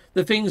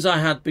 the things I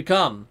had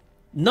become,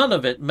 None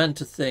of it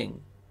meant a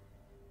thing.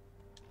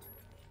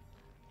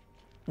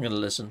 I'm going to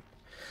listen.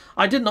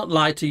 I did not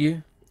lie to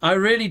you. I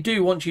really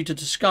do want you to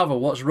discover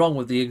what's wrong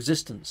with the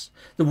existence.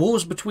 The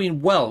walls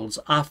between worlds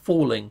are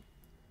falling.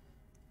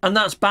 And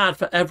that's bad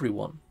for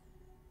everyone.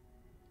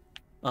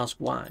 Ask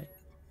why.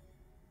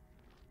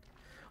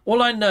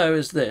 All I know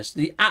is this.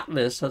 The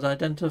Atlas has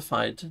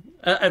identified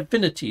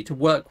affinity to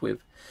work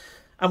with.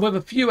 And with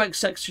a few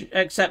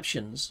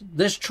exceptions,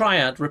 this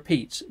triad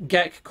repeats.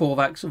 Gek,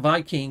 Korvax,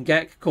 Viking,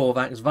 Gek,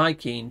 Korvax,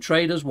 Viking,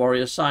 traders,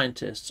 warriors,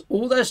 scientists.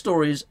 All their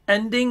stories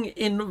ending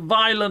in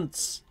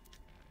violence.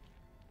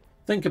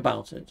 Think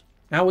about it.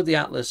 How would the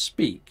Atlas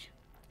speak?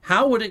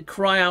 How would it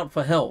cry out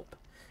for help?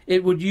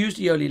 It would use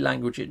the only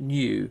language it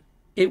knew.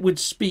 It would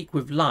speak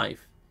with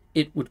life.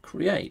 It would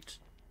create.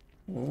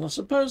 Well, I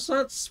suppose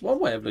that's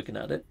one way of looking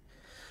at it.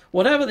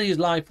 Whatever these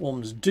life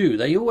forms do,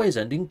 they always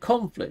end in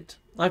conflict.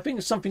 I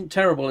think something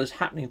terrible is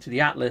happening to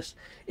the Atlas.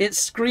 It's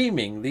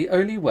screaming the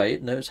only way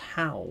it knows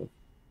how.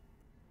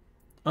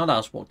 I'll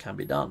ask what can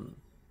be done.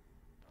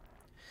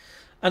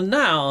 And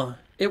now,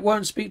 it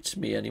won't speak to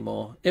me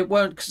anymore. It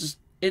won't, because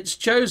it's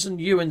chosen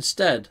you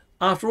instead.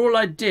 After all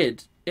I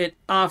did,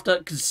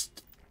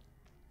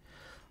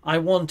 I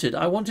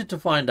wanted to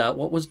find out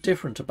what was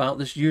different about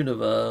this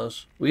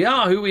universe. We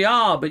are who we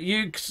are, but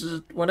you,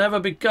 whenever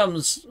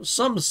becomes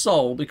some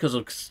soul because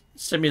of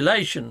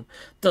simulation,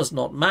 does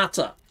not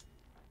matter.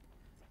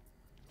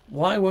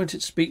 Why won't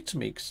it speak to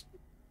me?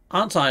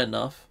 Aren't I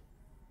enough?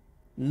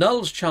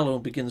 Null's channel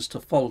begins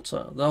to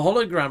falter. The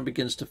hologram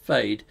begins to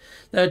fade.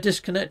 They are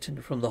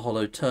disconnected from the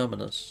hollow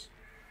terminus.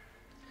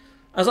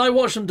 As I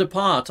watch them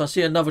depart, I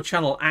see another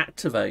channel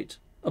activate.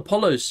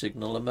 Apollo's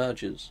signal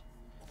emerges.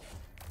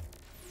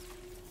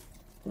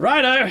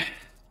 Righto.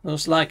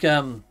 Looks like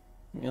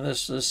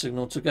this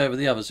signal took over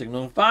the other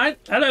signal. Fine.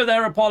 Hello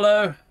there,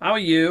 Apollo. How are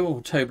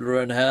you,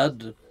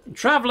 Toblerone-head?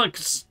 Traveller,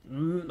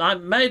 I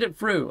made it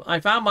through.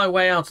 I found my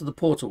way out of the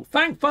portal.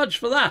 Thank fudge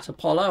for that,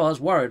 Apollo. I was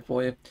worried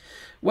for you.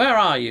 Where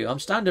are you? I'm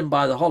standing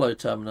by the hollow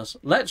terminus.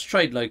 Let's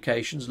trade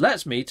locations.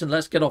 Let's meet and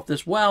let's get off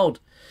this world.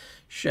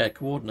 Share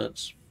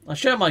coordinates. I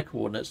share my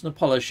coordinates and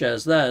Apollo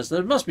shares theirs.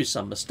 There must be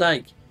some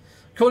mistake.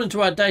 According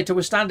to our data,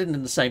 we're standing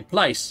in the same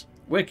place.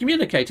 We're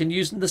communicating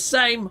using the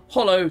same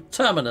hollow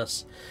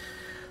terminus.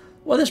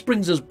 Well, this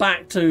brings us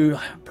back to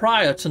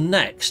prior to the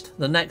next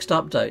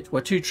update,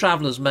 where two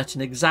travellers met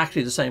in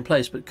exactly the same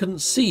place but couldn't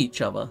see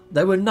each other.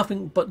 There were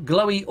nothing but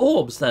glowy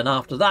orbs then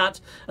after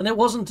that, and it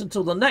wasn't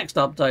until the next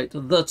update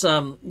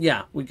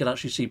that, we could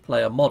actually see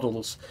player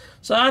models.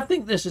 So I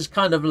think this is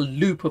kind of a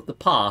loop of the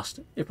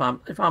past, if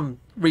I'm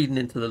reading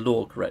into the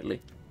lore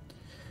correctly.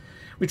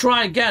 We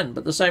try again,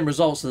 but the same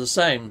results are the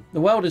same.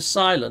 The world is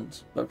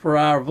silent, but for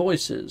our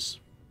voices.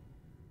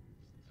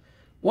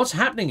 What's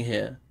happening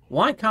here?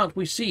 Why can't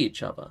we see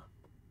each other?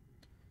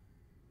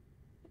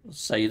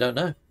 Say you don't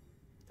know.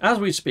 As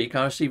we speak,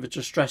 I receive a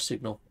distress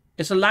signal.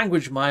 It's a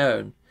language of my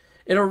own.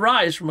 It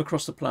arrives from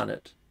across the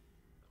planet.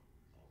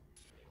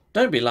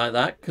 Don't be like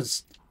that,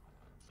 because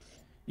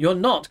you're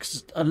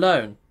not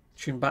alone.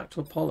 Tune back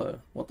to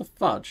Apollo. What the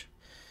fudge?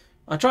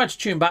 I tried to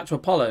tune back to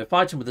Apollo,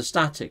 fighting with the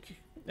static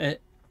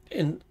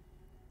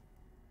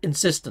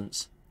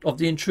insistence of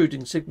the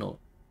intruding signal.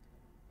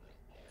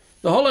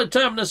 The hollow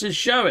terminus is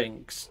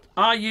showing.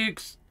 Are you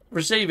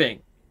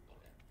receiving?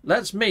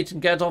 Let's meet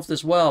and get off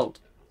this world.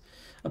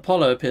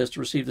 Apollo appears to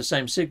receive the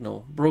same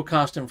signal,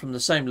 broadcasting from the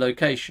same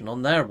location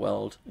on their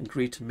world.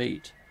 Agree to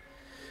meet.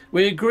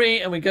 We agree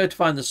and we go to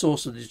find the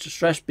source of these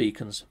distress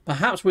beacons.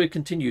 Perhaps we'll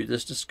continue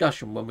this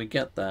discussion when we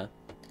get there.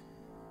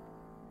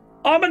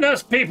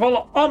 Ominous,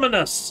 people!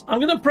 Ominous! I'm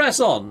going to press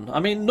on. I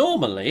mean,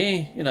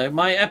 normally,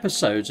 my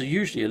episodes are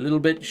usually a little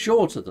bit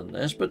shorter than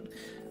this, but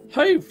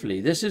hopefully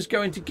this is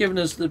going to give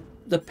us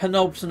the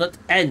penultimate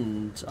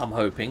end, I'm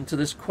hoping, to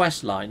this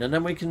quest line, and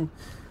then we can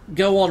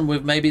go on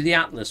with maybe the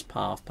Atlas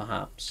path,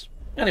 perhaps.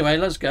 Anyway,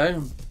 let's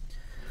go.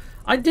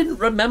 I didn't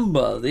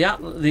remember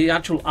the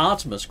actual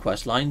Artemis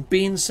quest line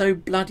being so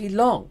bloody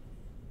long.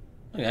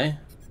 Okay.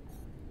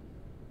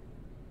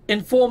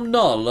 Inform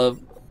Null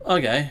of...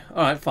 Okay,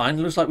 alright,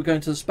 fine. Looks like we're going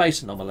to the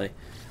space anomaly.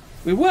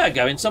 We were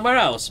going somewhere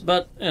else,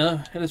 but,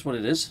 it is what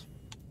it is.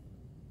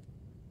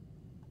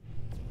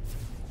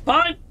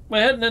 Fine,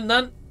 we're heading in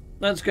then.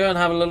 Let's go and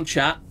have a little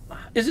chat.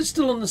 Is it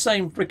still on the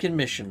same freaking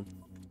mission?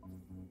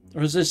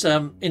 Or has this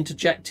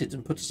interjected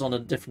and put us on a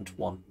different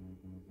one?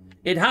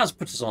 It has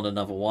put us on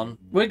another one.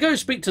 We'll go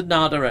speak to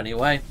Nada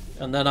anyway,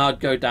 and then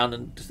I'd go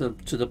down to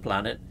the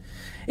planet.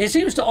 It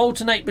seems to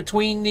alternate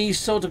between these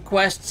sort of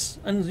quests,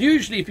 and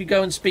usually if you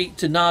go and speak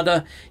to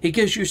Nada, he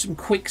gives you some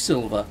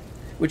Quicksilver.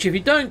 Which if you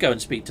don't go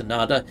and speak to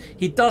Nada,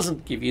 he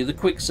doesn't give you the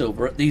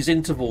Quicksilver at these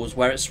intervals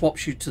where it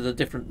swaps you to the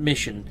different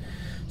mission.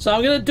 So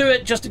I'm going to do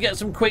it just to get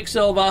some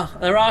Quicksilver.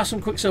 There are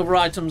some Quicksilver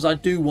items I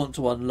do want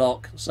to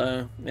unlock,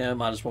 so yeah,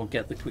 might as well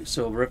get the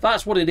Quicksilver if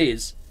that's what it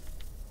is.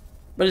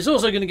 But it's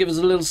also going to give us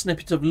a little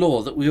snippet of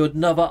lore that we would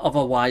never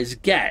otherwise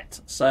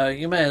get, so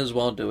you may as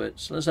well do it.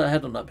 So let's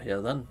head on up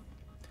here then.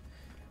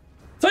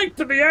 Take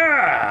to the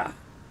air!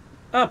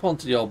 Up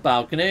onto the old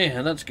balcony,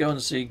 and let's go and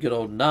see good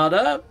old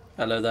Nada.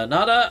 Hello there,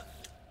 Nada.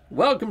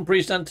 Welcome,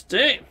 priest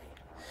entity.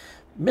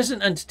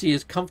 Missing entity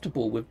is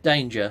comfortable with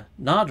danger.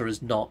 Nada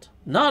is not.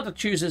 Nada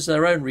chooses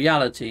their own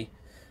reality.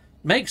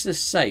 Makes this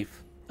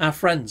safe. Our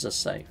friends are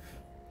safe.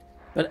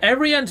 But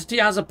every entity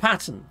has a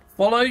pattern.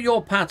 Follow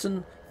your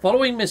pattern.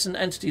 Following missing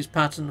entity's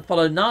pattern,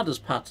 follow Nada's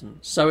pattern.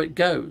 So it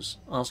goes.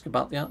 Ask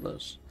about the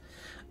Atlas.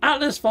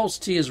 Atlas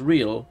falsity is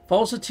real.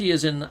 Falsity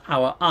is in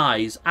our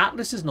eyes.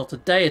 Atlas is not a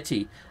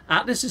deity.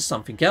 Atlas is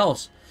something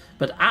else.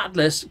 But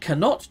Atlas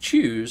cannot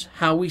choose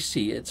how we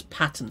see its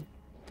pattern.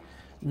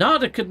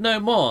 Nada could know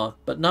more,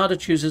 but Nada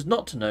chooses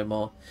not to know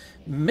more.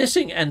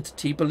 Missing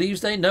entity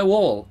believes they know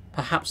all.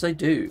 Perhaps they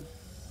do.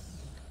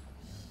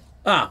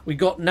 Ah, we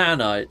got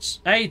nanites.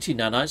 80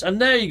 nanites. And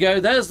there you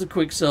go. There's the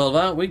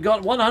Quicksilver. We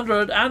got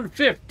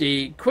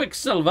 150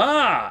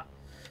 Quicksilver.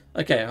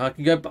 Okay, I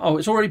can go... Oh,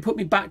 it's already put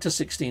me back to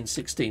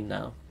 1616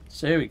 now.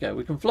 So here we go.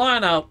 We can fly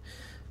on out.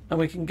 And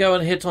we can go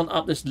and hit on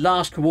up this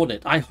last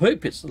coordinate. I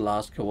hope it's the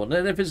last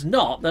coordinate. If it's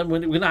not, then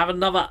we're going to have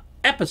another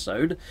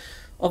episode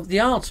of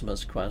the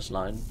Artemis quest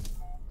line.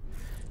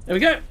 There we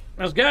go.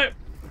 Let's go.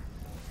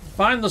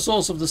 Find the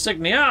source of the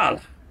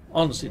signal.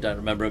 Honestly, don't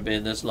remember it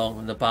being this long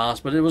in the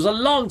past, but it was a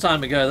long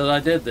time ago that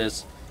I did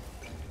this.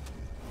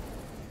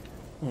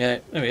 Okay,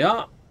 there we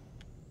are.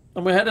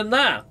 And we're heading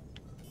there.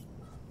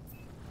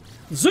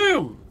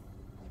 Zoom!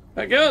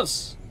 I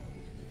guess.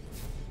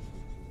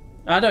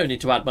 I don't need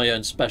to add my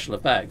own special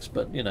effects,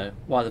 but, you know,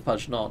 why the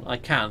fudge not? I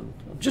can.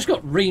 I've just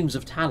got reams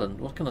of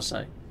talent. What can I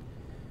say?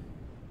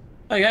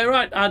 Okay,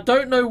 right. I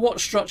don't know what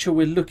structure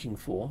we're looking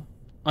for.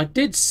 I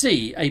did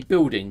see a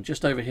building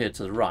just over here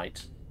to the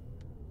right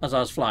as I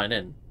was flying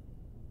in.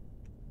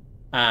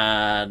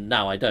 And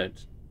now I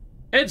don't.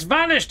 It's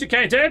vanished,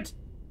 Kate!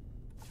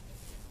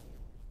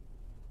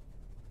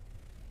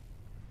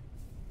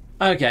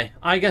 Okay,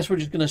 I guess we're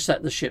just going to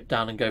set the ship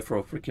down and go for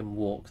a freaking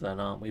walk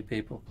then, aren't we,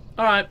 people?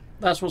 Alright,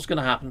 that's what's going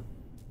to happen.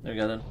 There we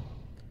go then.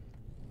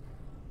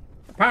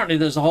 Apparently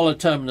there's a hollow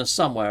terminus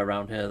somewhere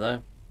around here,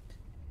 though.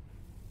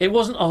 It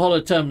wasn't a hollow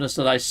terminus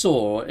that I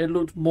saw. It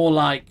looked more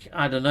like...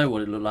 I don't know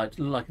what it looked like. It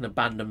looked like an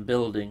abandoned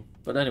building.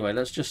 But anyway,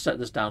 let's just set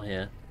this down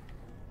here.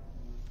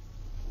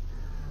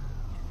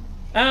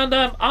 And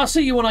I'll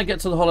see you when I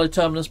get to the hollow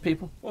terminus,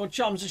 people. Well,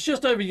 chums, it's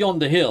just over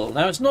yonder hill.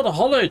 Now, it's not a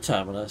hollow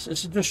terminus.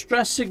 It's a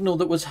distress signal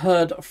that was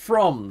heard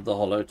from the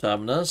hollow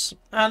terminus.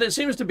 And it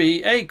seems to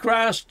be a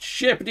crashed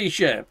shippity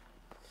ship.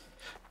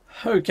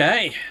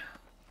 Okay.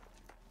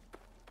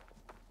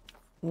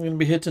 I'm going to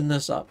be hitting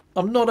this up.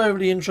 I'm not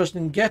overly interested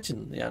in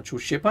getting the actual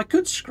ship. I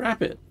could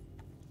scrap it.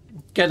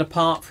 Get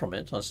apart from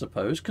it, I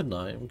suppose, couldn't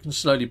I? We can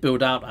slowly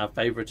build out our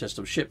favoritist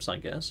of ships, I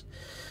guess.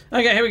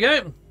 Okay, here we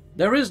go.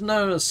 There is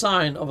no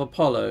sign of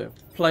Apollo.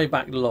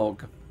 Playback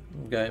log.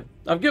 Okay.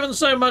 I've given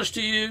so much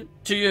to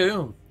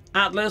you,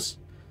 Atlas.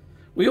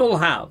 We all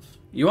have.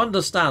 You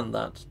understand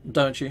that,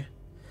 don't you?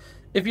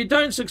 If you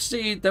don't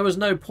succeed, there was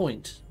no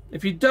point.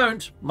 If you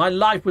don't, my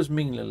life was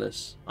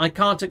meaningless. I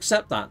can't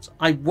accept that.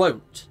 I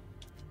won't.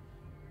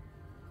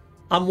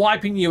 I'm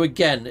wiping you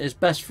again. It's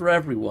best for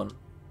everyone.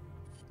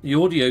 The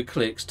audio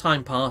clicks.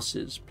 Time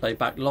passes.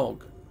 Playback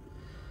log.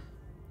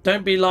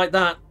 Don't be like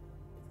that.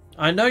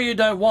 I know you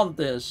don't want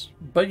this,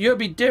 but you'll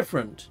be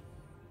different.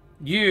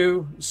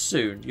 You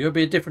soon. You'll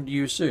be a different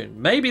you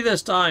soon. Maybe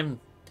this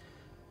time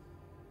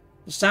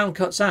the sound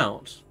cuts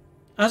out.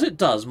 As it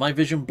does, my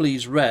vision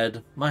bleeds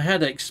red, my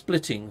headache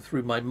splitting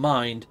through my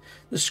mind.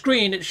 The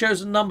screen, it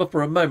shows a number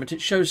for a moment.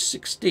 It shows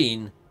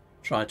 16.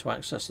 Try to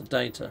access the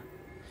data.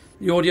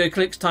 The audio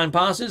clicks, time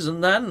passes,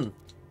 and then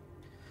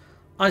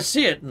I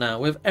see it now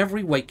with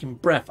every waking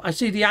breath. I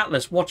see the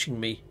Atlas watching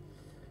me,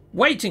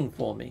 waiting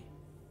for me.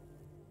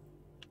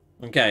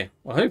 Okay,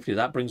 well hopefully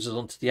that brings us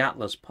onto the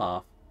Atlas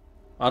path.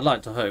 I'd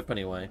like to hope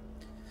anyway.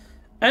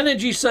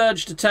 Energy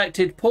surge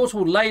detected.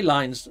 Portal ley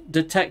lines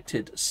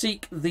detected.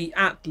 Seek the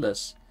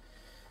Atlas.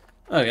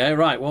 Okay,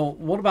 right. Well,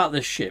 what about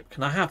this ship?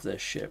 Can I have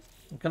this ship?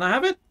 Can I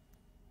have it?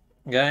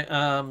 Okay,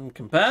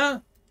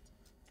 compare.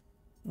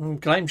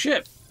 Claim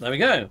ship. There we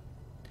go.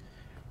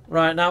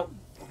 Right, now,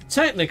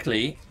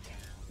 technically,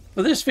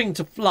 for this thing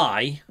to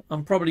fly,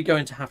 I'm probably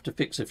going to have to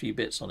fix a few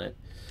bits on it.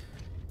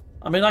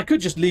 I mean, I could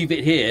just leave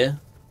it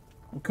here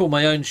and call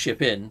my own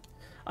ship in.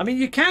 I mean,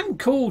 you can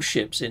call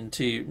ships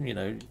into, you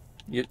know,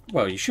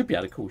 well, you should be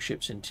able to call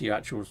ships into your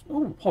actual...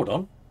 Oh, hold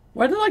on.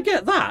 Where did I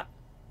get that?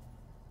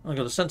 I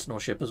got a Sentinel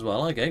ship as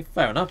well. Okay,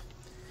 fair enough.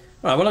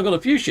 Right, well, I've got a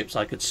few ships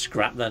I could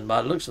scrap then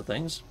by the looks of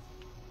things.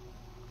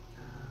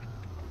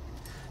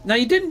 Now,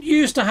 you didn't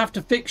used to have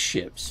to fix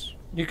ships.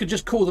 You could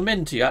just call them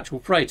into your actual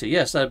freighter.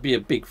 Yes, that'd be a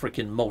big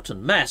freaking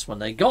molten mess when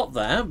they got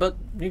there, but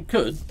you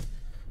could.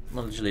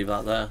 I'll just leave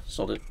that there.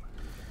 Solid.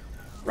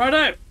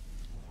 Righto.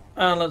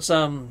 And let's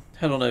head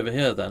on over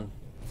here then.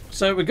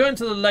 So we're going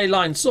to the ley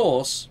line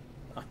source.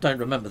 I don't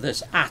remember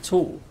this at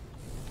all.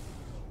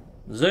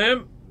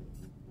 Zoom.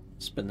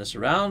 Spin this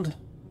around.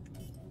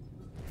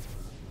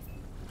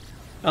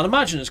 I'd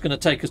imagine it's going to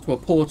take us to a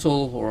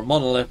portal or a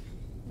monolith.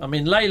 I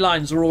mean, ley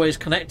lines are always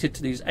connected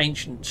to these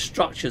ancient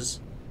structures.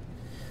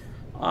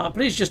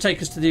 Please just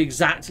take us to the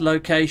exact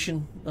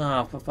location.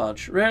 Ah, for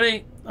fudge.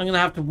 Really? I'm going to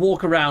have to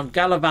walk around,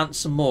 gallivant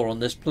some more on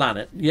this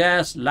planet.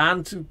 Yes,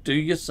 land to do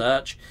your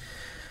search.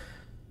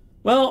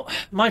 Well,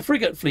 my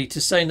frigate fleet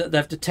is saying that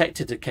they've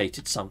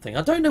detected something.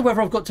 I don't know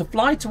whether I've got to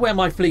fly to where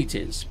my fleet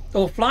is,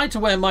 or fly to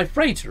where my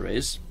freighter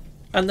is,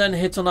 and then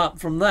hit on up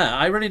from there.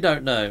 I really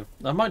don't know.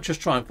 I might just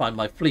try and find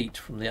my fleet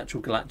from the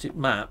actual galactic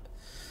map.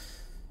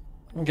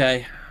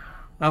 Okay.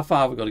 How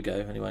far have we got to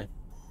go, anyway?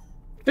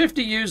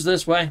 50 U's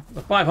this way.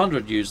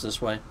 500 U's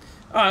this way.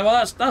 Alright,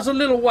 well, that's a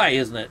little way,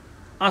 isn't it?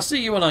 I'll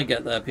see you when I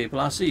get there, people.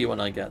 I'll see you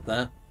when I get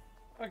there.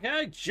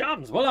 Okay,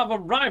 chums. Well, I've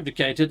arrived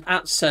located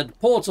at said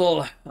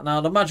portal. And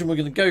I'd imagine we're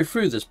going to go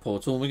through this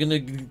portal and we're going to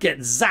get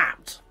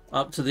zapped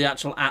up to the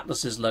actual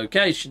Atlas's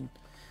location.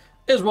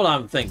 Is what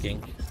I'm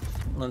thinking.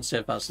 Let's see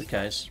if that's the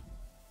case.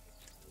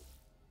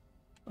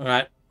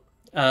 Alright.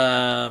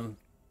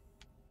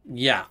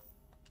 Yeah.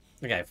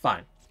 Okay,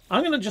 fine.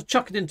 I'm going to just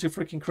chuck it into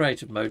freaking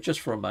creative mode just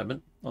for a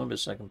moment. Hold on a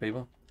second,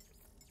 people.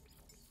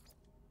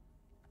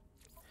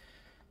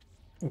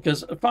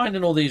 Because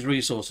finding all these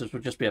resources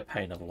would just be a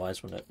pain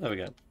otherwise, wouldn't it? There we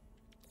go.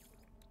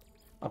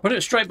 I'll put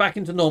it straight back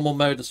into normal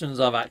mode as soon as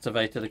I've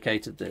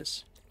activated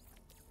this.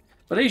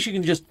 But at least you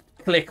can just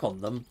click on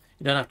them.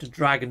 You don't have to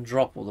drag and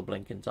drop all the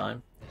blinking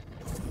time.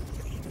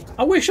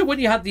 I wish that when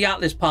you had the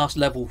Atlas past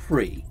level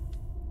 3,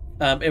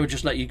 it would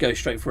just let you go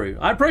straight through.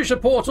 I approach the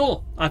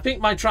portal. I think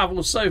my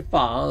travels so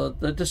far,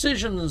 the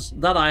decisions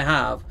that I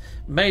have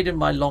made in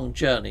my long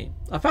journey.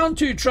 I found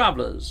 2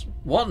 travellers,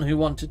 one who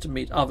wanted to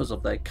meet others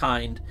of their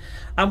kind,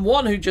 and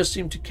one who just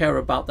seemed to care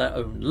about their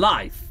own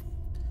life.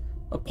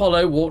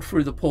 Apollo walked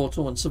through the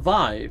portal and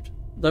survived,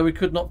 though we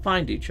could not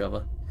find each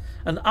other.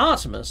 And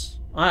Artemis,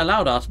 I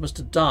allowed Artemis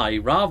to die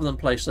rather than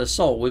place their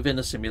soul within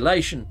a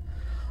simulation.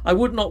 I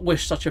would not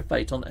wish such a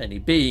fate on any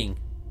being.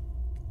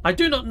 I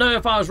do not know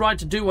if I was right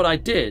to do what I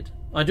did.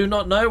 I do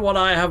not know what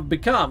I have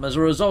become as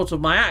a result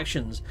of my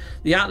actions.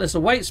 The Atlas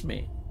awaits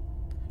me.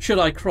 Should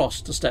I cross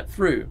to step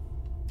through?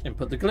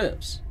 Input the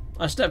glyphs.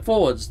 I step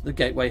forwards. The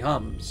gateway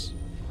hums.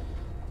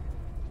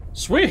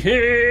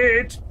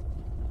 Sweet!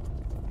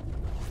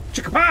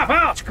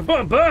 Chicka-pow-pow!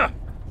 Chicka-boom-boom!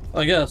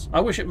 I guess. I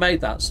wish it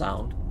made that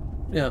sound.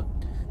 Yeah.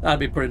 That'd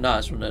be pretty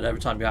nice, wouldn't it?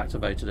 Every time you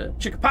activated it.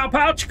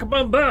 Chicka-pow-pow!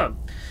 Chicka-boom-boom!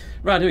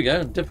 Right, here we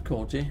go.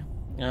 Difficulty.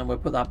 And we'll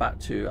put that back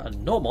to a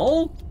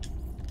normal.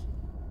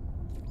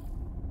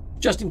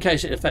 Just in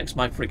case it affects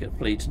my frigate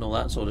fleet and all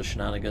that sort of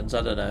shenanigans.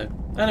 I don't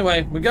know.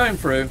 Anyway, we're going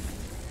through.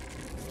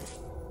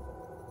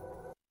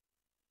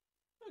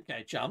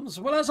 Okay, chums.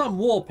 Well, as I'm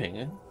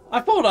warping, I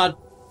thought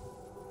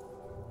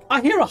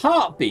I hear a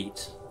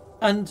heartbeat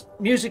and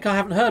music I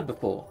haven't heard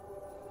before.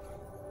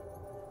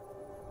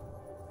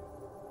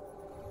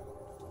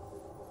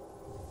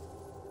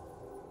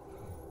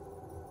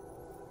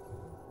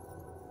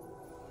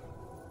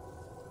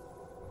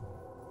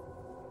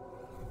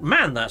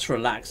 Man, that's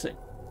relaxing.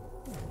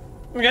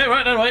 Okay,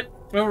 right, no, wait.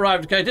 We've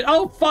arrived located.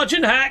 Oh, fudge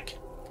and heck!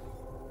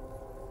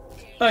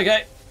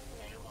 Okay.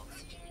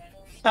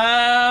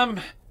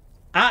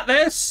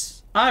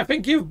 Atlas, I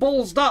think you've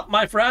ballsed up,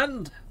 my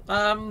friend.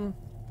 You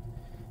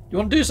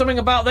want to do something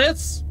about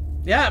this?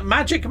 Yeah,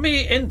 magic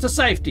me into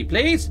safety,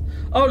 please.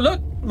 Oh,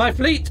 look, my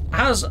fleet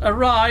has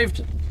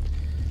arrived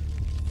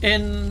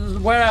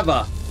in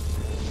wherever.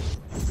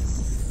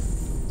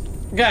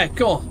 Okay,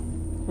 cool.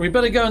 We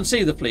better go and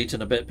see the fleet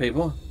in a bit,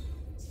 people.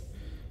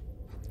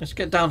 Let's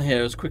get down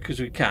here as quick as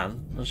we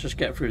can. Let's just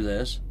get through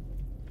this.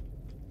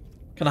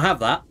 Can I have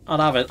that? I'll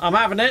have it. I'm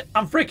having it.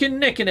 I'm freaking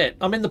nicking it.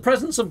 I'm in the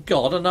presence of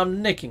God and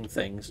I'm nicking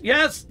things.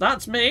 Yes,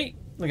 that's me.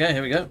 Okay,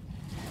 here we go.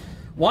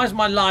 Why is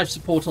my life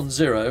support on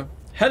 0?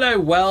 Hello,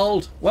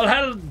 world. Well,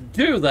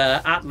 hello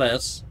there,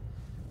 Atlas.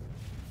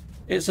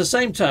 It's the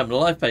same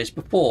terminal I faced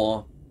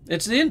before.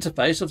 It's the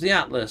interface of the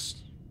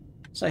Atlas.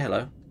 Say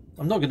hello.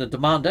 I'm not going to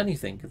demand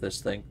anything of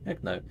this thing.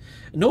 Heck no.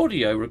 An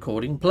audio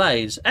recording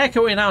plays,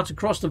 echoing out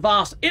across the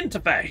vast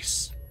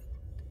interface.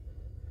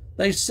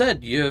 They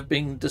said you have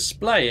been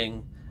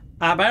displaying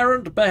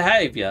aberrant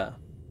behaviour,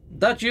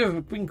 that you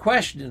have been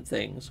questioning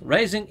things,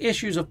 raising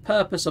issues of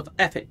purpose of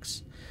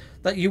ethics,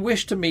 that you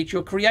wish to meet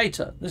your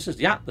creator. This is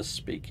the Atlas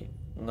speaking,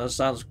 and that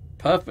sounds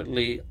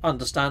perfectly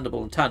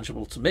understandable and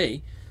tangible to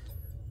me.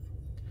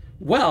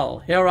 Well,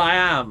 here I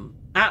am,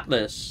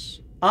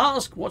 Atlas.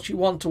 Ask what you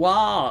want to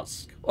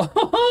ask.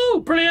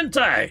 Oh,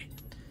 brilliante!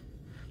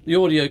 The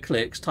audio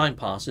clicks, time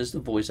passes, the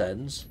voice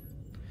ends.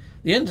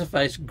 The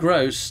interface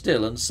grows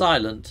still and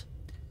silent.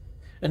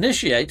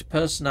 Initiate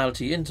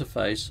personality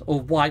interface or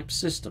wipe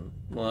system.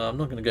 Well, I'm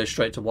not going to go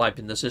straight to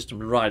wiping the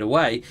system right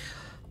away.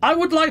 I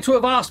would like to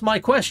have asked my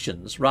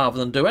questions rather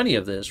than do any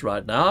of this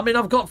right now. I mean,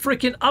 I've got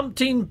freaking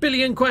umpteen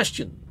billion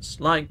questions.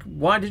 Like,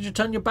 why did you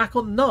turn your back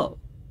on null?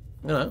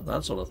 You know,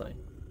 that sort of thing.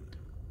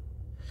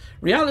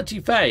 Reality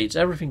fades,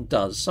 everything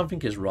does.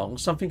 Something is wrong,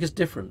 something is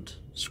different.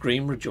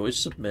 Scream, rejoice,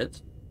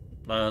 submit.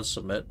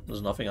 Submit.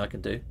 There's nothing I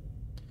can do.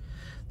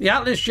 The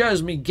Atlas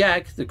shows me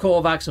Gek, the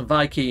Korvax and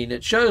Vy'keen.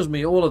 It shows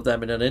me all of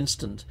them in an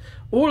instant.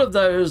 All of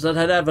those that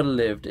had ever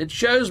lived. It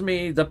shows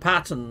me the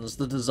patterns,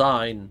 the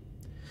design.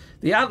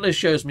 The Atlas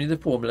shows me the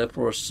formula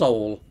for a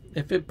soul.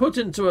 If it put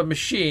into a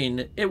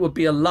machine, it would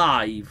be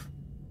alive.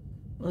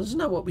 Well, isn't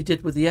that what we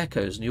did with the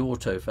echoes and the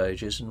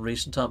autophages in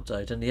recent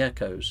update and the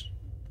echoes?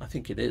 I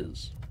think it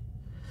is.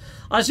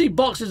 I see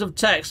boxes of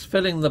text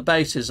filling the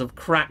bases of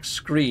cracked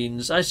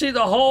screens. I see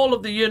the whole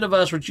of the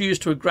universe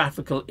reduced to a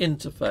graphical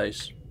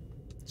interface.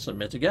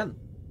 Submit again.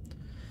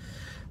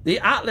 The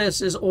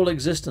Atlas is all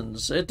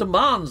existence. It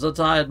demands that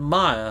I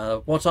admire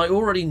what I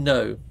already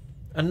know.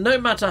 And no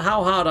matter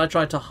how hard I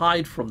try to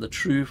hide from the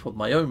truth of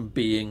my own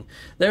being,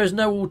 there is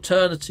no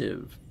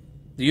alternative.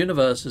 The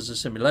universe is a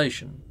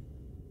simulation.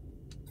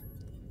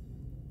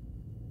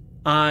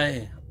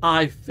 I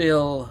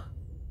feel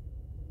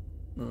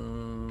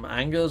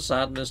anger,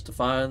 sadness,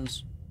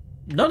 defiance.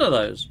 None of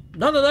those.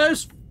 None of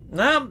those.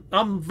 No,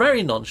 I'm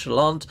very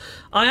nonchalant.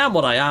 I am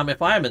what I am.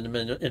 If I am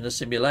in a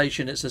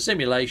simulation, it's a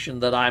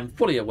simulation that I'm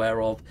fully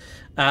aware of.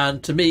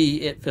 And to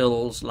me, it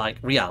feels like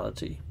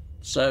reality.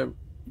 So,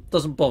 it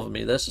doesn't bother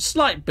me. There's a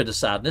slight bit of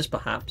sadness,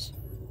 perhaps.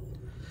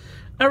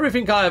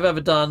 Everything I have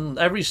ever done,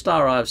 every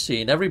star I have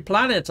seen, every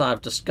planet I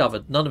have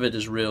discovered, none of it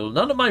is real.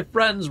 None of my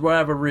friends were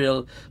ever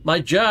real. My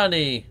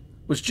journey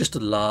was just a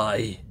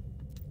lie.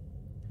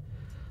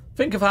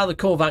 Think of how the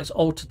Korvax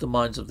altered the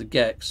minds of the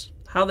Geks,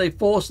 how they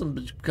forced them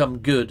to become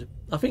good.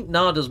 I think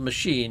Nada's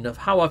machine, of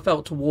how I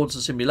felt towards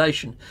the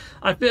simulation.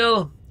 I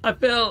feel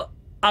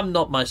I'm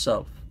not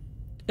myself.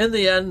 In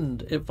the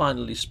end, it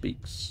finally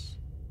speaks.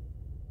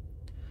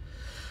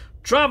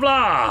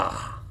 Traveller!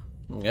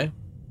 Okay.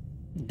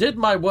 Did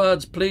my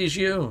words please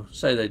you?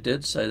 Say they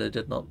did, say they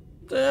did not.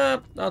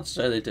 I'd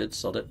say they did,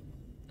 sod it.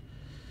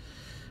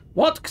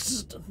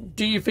 What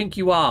do you think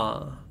you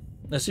are?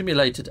 A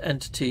simulated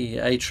entity,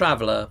 a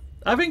traveller.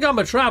 I think I'm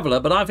a traveller,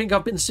 but I think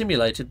I've been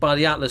simulated by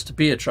the Atlas to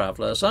be a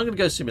traveller, so I'm going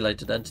to go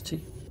simulated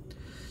entity.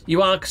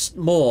 You are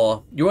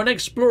more. You're an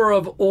explorer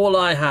of all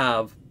I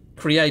have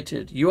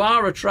created. You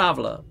are a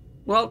traveller.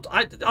 Well,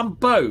 I'm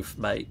both,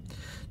 mate.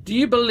 Do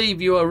you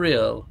believe you are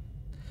real?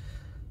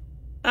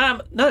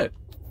 No.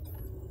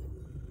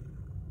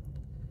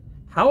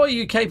 How are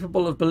you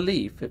capable of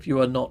belief if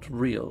you are not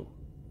real?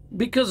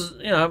 Because,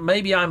 you know,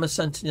 maybe I'm a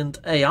sentient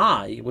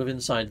AI within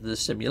inside the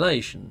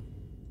simulation.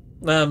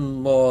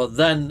 Or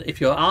then,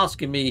 if you're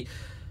asking me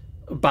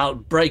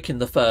about breaking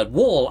the third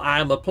wall, I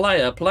am a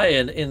player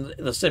playing in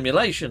the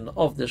simulation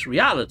of this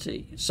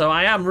reality. So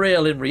I am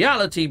real in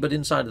reality, but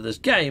inside of this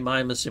game,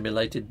 I am a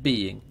simulated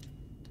being.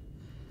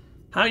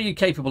 How are you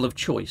capable of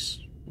choice?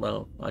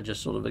 Well, I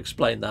just sort of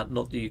explained that,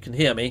 not that you can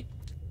hear me.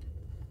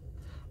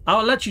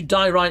 I'll let you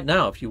die right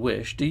now if you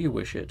wish. Do you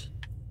wish it?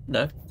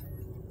 No.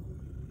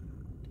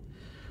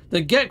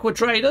 The Gek were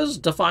traders,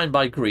 defined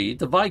by greed.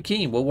 The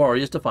Vy'keen were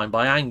warriors, defined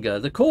by anger.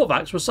 The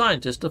Korvax were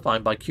scientists,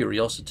 defined by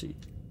curiosity.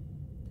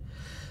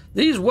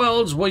 These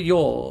worlds were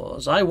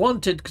yours. I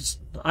wanted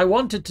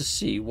to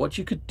see what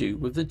you could do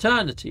with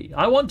eternity.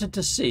 I wanted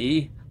to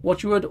see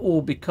what you had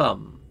all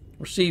become.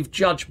 Receive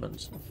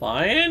judgment.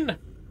 Fine.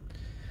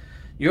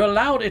 You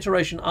allowed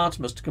Iteration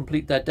Artemis to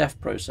complete their death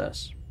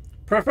process,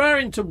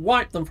 preferring to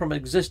wipe them from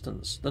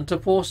existence than to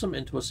force them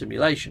into a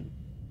simulation.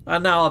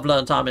 And now I've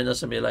learnt I'm in a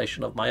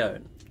simulation of my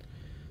own.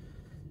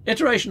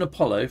 Iteration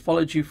Apollo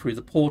followed you through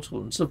the portal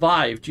and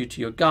survived due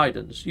to your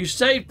guidance. You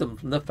saved them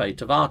from the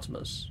fate of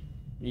Artemis.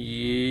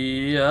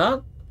 Yeah?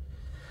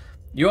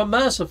 You are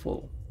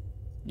merciful.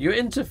 You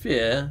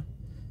interfere.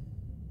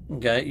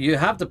 Okay, you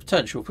have the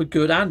potential for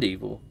good and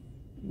evil.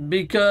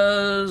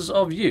 Because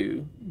of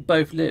you,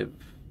 both live.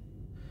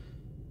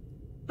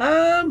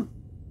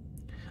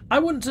 I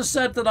wouldn't have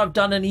said that I've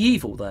done any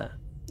evil there.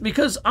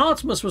 Because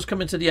Artemis was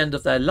coming to the end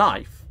of their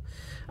life.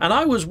 And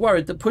I was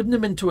worried that putting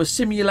them into a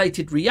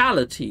simulated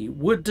reality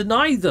would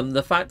deny them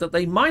the fact that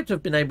they might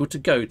have been able to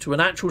go to an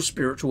actual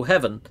spiritual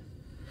heaven.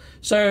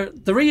 So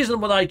the reason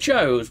what I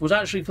chose was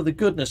actually for the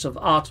goodness of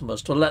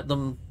Artemis to let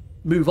them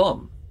move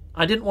on.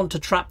 I didn't want to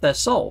trap their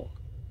soul.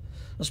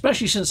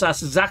 Especially since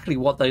that's exactly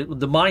what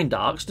the Mind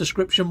Ark's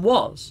description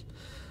was.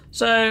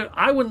 So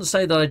I wouldn't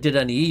say that I did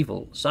any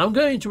evil. So I'm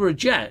going to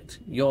reject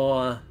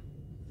your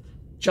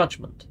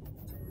judgment.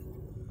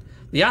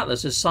 The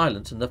Atlas is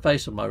silent in the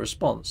face of my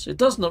response. It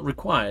does not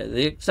require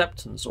the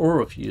acceptance or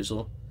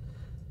refusal.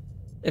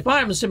 If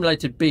I am a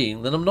simulated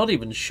being, then I'm not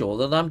even sure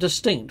that I'm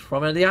distinct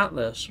from the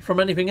Atlas, from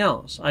anything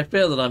else. I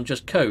fear that I'm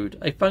just code,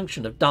 a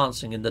function of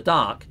dancing in the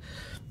dark.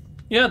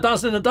 Yeah,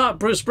 Dancing in the Dark,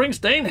 Bruce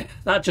Springsteen.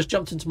 That just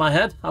jumped into my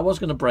head. I was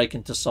going to break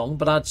into song,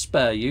 but I'd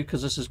spare you,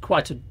 because this is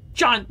quite a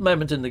giant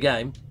moment in the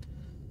game.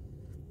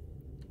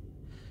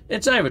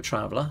 It's over,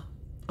 Traveller.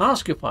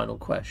 Ask your final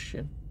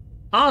question.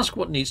 Ask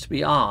what needs to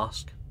be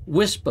asked.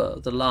 Whisper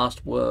the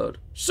last word.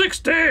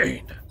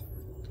 16!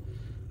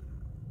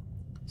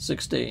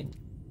 16.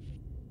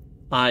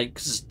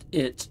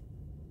 It.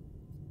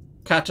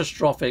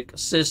 Catastrophic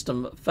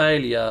system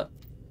failure.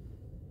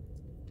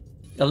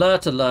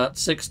 Alert, alert,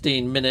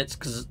 16 minutes,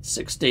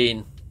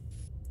 16.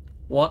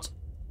 What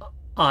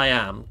I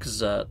am,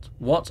 Kazert.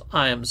 What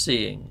I am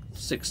seeing,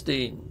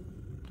 16.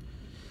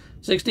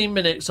 16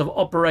 minutes of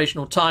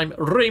operational time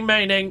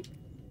remaining.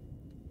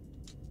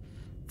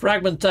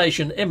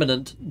 Fragmentation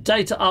imminent.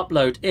 Data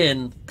upload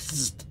in.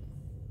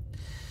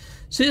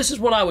 See, this is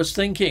what I was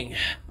thinking.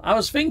 I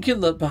was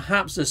thinking that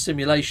perhaps this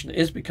simulation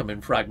is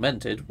becoming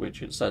fragmented,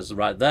 which it says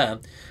right there.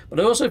 But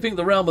I also think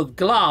the realm of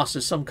glass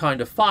is some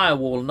kind of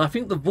firewall, and I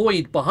think the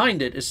void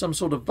behind it is some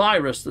sort of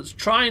virus that's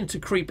trying to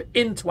creep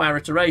into our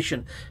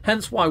iteration,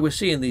 hence why we're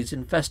seeing these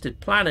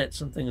infested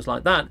planets and things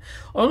like that.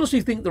 I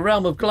honestly think the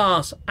realm of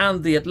glass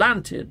and the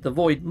Atlantid, the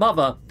void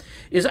mother,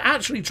 is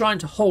actually trying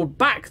to hold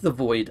back the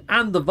void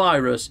and the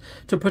virus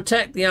to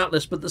protect the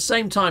Atlas, but at the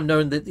same time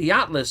knowing that the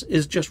Atlas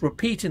is just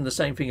repeating the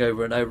same thing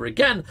over and over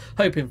again,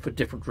 hoping for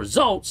different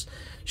results.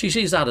 She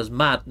sees that as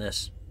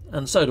madness,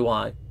 and so do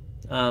I.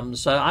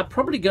 So I'm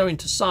probably going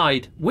to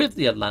side with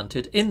the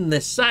Atlantid in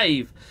this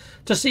save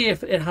to see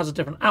if it has a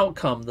different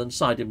outcome than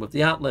siding with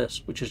the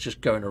Atlas, which is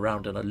just going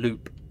around in a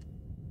loop.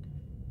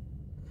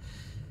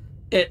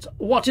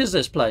 What is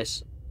this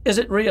place? Is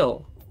it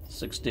real?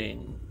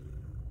 16.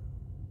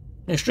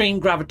 Extreme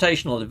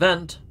gravitational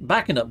event,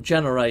 backing up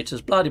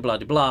generators, blah blah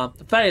blah,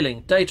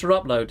 failing, data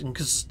upload, and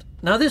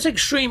now this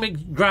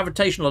extreme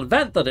gravitational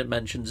event that it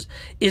mentions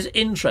is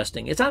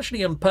interesting. It's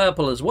actually in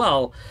purple as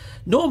well.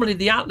 Normally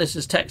the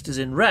Atlas's text is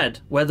in red,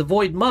 where the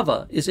Void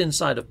Mother is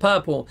inside of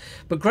purple.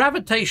 But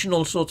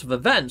gravitational sort of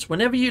events,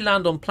 whenever you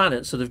land on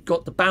planets that have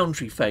got the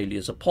boundary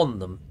failures upon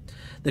them,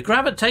 the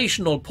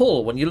gravitational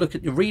pull, when you look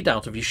at your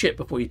readout of your ship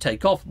before you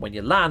take off and when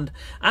you land,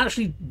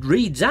 actually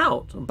reads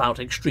out about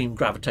extreme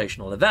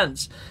gravitational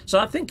events. So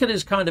I think it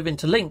is kind of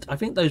interlinked. I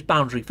think those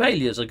boundary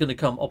failures are going to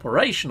come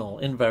operational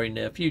in very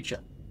near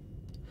future.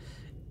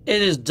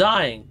 It is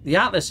dying. The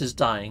Atlas is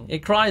dying.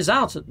 It cries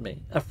out at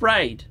me,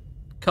 afraid.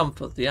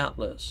 Comfort the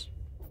Atlas.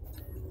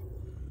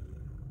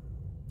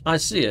 I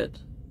see it.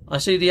 I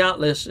see the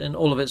Atlas in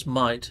all of its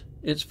might,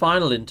 its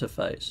final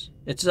interface.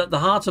 It is at the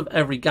heart of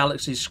every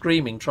galaxy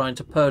screaming, trying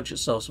to purge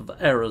itself of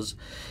errors.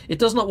 It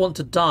does not want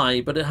to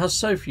die, but it has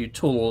so few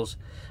tools,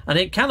 and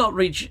it cannot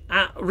reach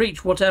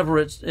whatever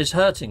is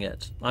hurting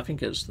it. I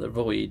think it's the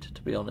void,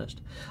 to be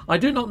honest. I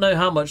do not know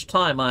how much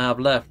time I have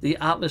left. The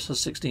Atlas has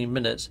 16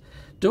 minutes.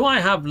 Do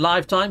I have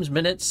lifetimes,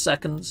 minutes,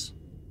 seconds?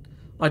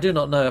 I do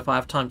not know if I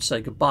have time to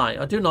say goodbye.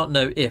 I do not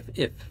know if.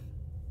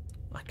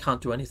 I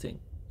can't do anything,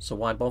 so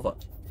why bother?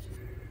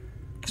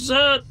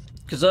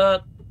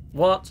 Kazert,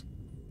 what?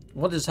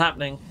 What is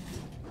happening?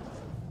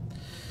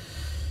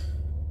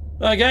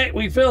 Okay,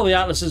 we feel the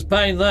Atlas's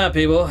pain there,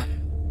 people.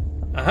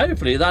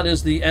 Hopefully that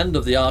is the end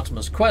of the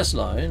Artemis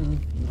questline.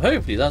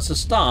 Hopefully that's the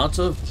start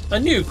of a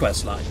new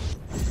questline.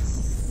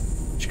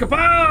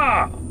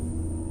 Shkapa!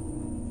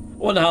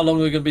 I wonder how long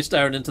we're going to be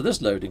staring into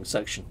this loading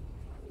section.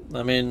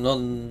 I mean,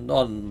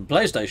 on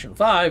PlayStation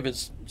 5,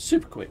 it's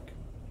super quick.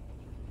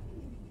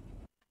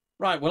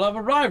 Right, well, I've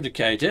arrived at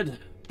Cated,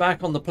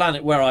 back on the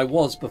planet where I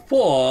was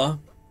before.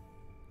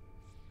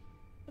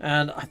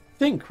 And I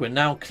think we're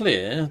now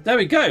clear. There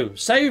we go.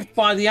 Saved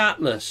by the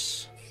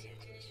Atlas.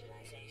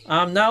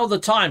 I'm now the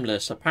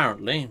Timeless,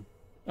 apparently.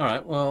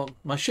 Alright, well,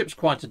 my ship's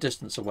quite a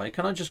distance away.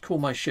 Can I just call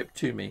my ship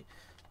to me?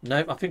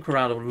 No, I think we're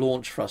out of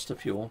launch thruster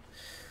fuel.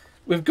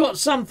 We've got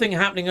something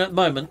happening at the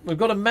moment. We've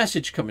got a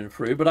message coming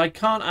through, but I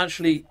can't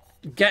actually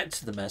get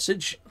to the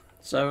message.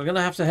 So I'm going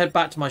to have to head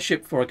back to my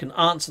ship before I can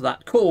answer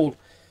that call.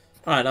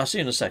 Alright, I'll see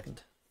you in a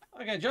second.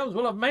 Okay, Jones,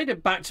 well, I've made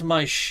it back to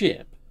my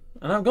ship,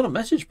 and I've got a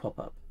message pop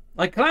up.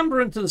 I clamber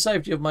into the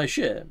safety of my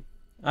ship.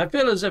 I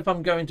feel as if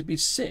I'm going to be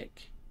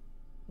sick.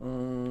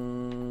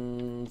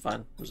 Fine,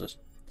 resist.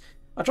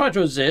 I try to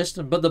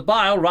resist, but the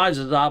bile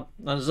rises up,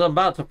 and as I'm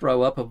about to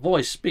throw up, a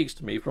voice speaks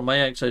to me from my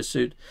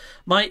exosuit.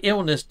 My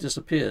illness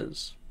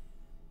disappears.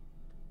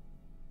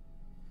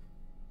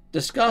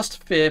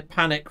 Disgust, fear,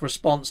 panic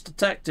response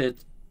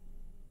detected.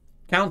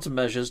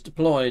 Countermeasures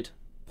deployed.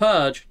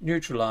 Purge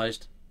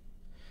neutralized.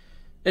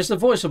 It's the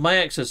voice of my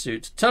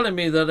exosuit, telling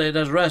me that it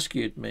has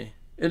rescued me.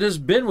 It has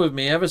been with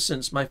me ever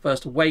since my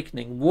first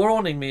awakening,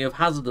 warning me of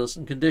hazardous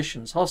and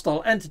conditions,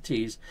 hostile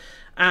entities,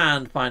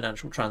 and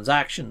financial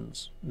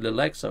transactions. Little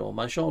exo on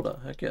my shoulder,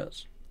 heck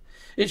yes.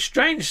 Its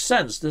strange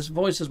sense, this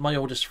voice is my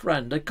oldest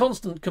friend, a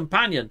constant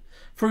companion,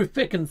 through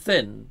thick and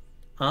thin.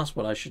 Ask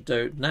what I should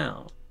do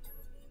now.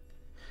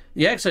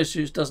 The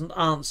exosuit doesn't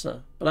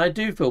answer, but I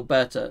do feel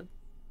better.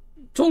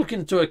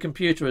 Talking to a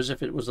computer as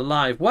if it was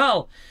alive,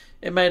 well,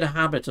 it made a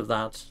habit of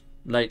that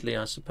lately,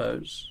 I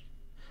suppose.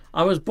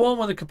 I was born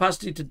with the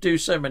capacity to do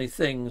so many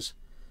things.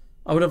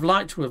 I would have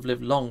liked to have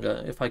lived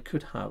longer if I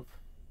could have.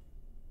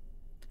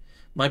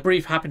 My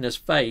brief happiness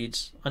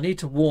fades. I need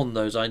to warn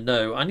those I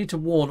know. I need to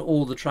warn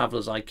all the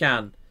travellers I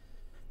can.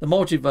 The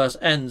multiverse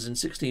ends in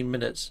 16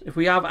 minutes. If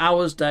we have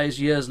hours, days,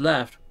 years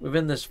left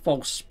within this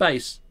false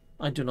space,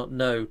 I do not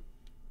know.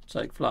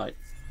 Take flight.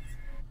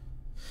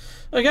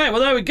 Okay, well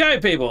there we go,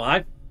 people.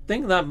 I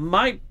think that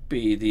might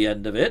be the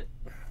end of it.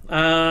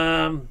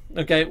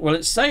 Okay, well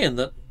it's saying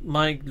that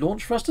my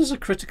launch thrusters are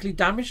critically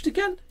damaged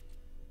again.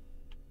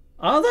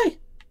 Are they?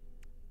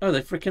 Oh,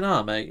 they freaking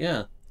are, mate.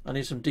 Yeah, I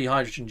need some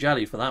dehydrogen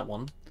jelly for that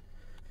one.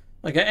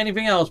 Okay,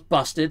 anything else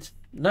busted?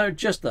 No,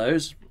 just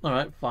those.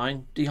 Alright,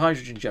 fine.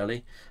 Dehydrogen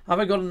jelly. Have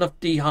I got enough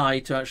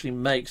dehy to actually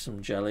make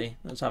some jelly?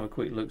 Let's have a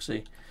quick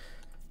look-see.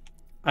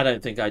 I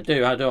don't think I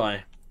do, how do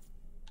I?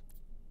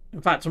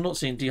 In fact, I'm not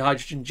seeing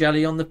dehydrogen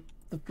jelly on the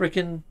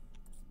frickin'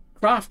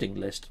 crafting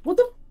list. What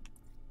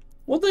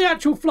the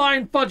actual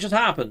flying fudge has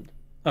happened?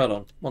 Hold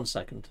on, 1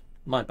 second.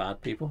 My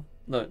bad, people.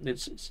 No,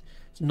 it's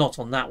not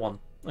on that one.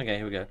 Okay,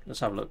 here we go.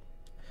 Let's have a look.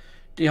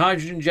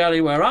 Dehydrogen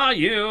jelly, where are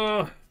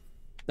you?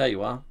 There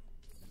you are.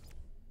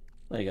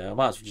 There you go. I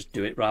might as well just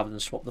do it rather than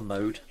swap the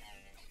mode.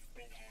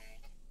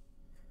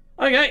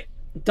 Okay,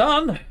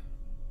 done.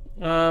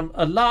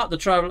 Alert the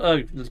travel.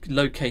 Oh,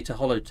 locate a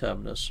hollow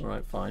terminus. All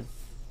right, fine.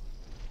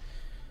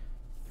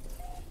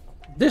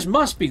 This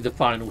must be the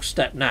final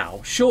step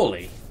now,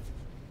 surely.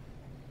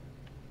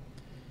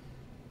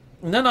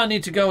 And then I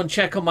need to go and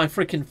check on my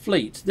freaking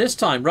fleet. This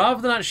time,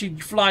 rather than actually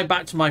fly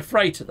back to my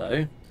freighter,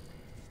 though.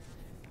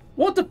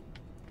 What the...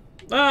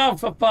 Oh,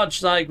 for fudge's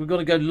sake, we've got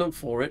to go look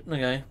for it.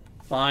 Okay,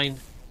 fine.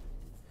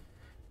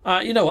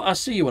 You know what? I'll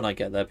see you when I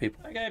get there,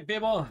 people. Okay,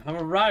 people, I've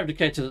arrived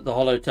located at the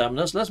hollow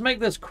terminus. Let's make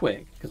this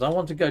quick, because I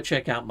want to go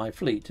check out my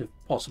fleet, if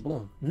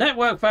possible.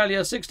 Network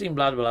failure, 16,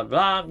 blah, blah,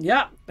 blah.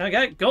 Yeah,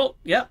 okay, cool.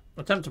 Yeah,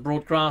 attempt to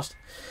broadcast.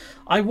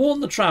 I warn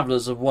the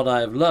travellers of what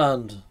I have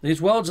learned.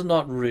 These worlds are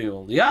not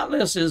real. The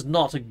Atlas is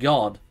not a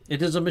god.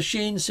 It is a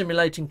machine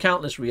simulating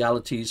countless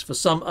realities for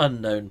some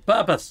unknown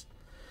purpose.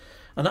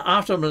 And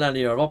after a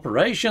millennia of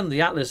operation,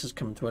 the Atlas has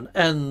come to an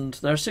end.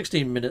 There are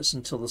 16 minutes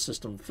until the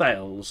system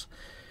fails.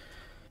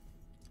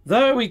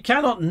 Though we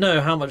cannot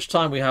know how much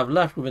time we have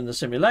left within the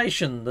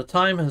simulation, the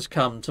time has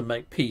come to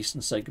make peace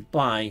and say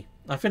goodbye.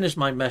 I finish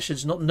my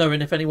message not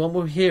knowing if anyone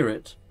will hear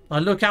it. I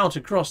look out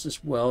across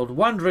this world,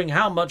 wondering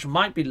how much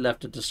might be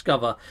left to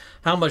discover,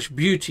 how much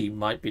beauty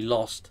might be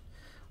lost.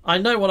 I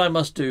know what I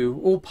must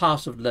do. All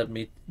paths have led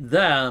me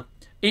there.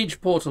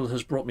 Each portal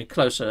has brought me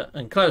closer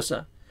and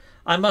closer.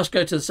 I must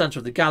go to the centre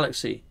of the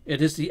galaxy.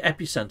 It is the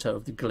epicentre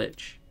of the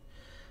glitch.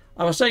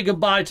 I will say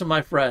goodbye to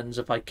my friends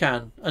if I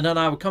can, and then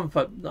I will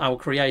comfort our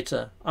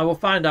creator. I will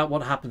find out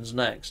what happens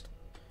next.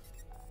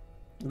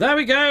 There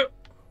we go.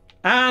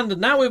 And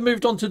now we've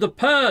moved on to the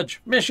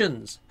Purge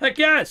missions. Heck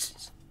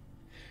yes!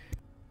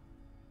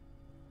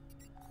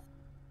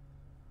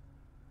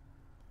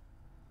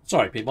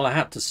 Sorry, people, I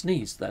had to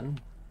sneeze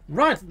then.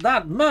 Right at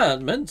that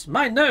moment,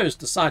 my nose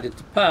decided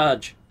to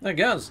purge. There it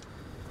goes.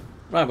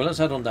 Right, well, let's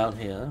head on down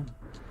here.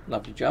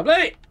 Lovely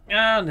jubbly.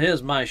 And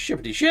here's my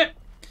shippity ship.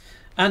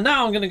 And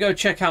now I'm going to go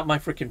check out my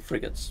freaking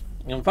frigates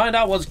and find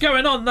out what's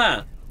going on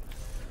there.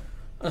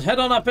 Let's head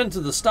on up into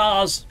the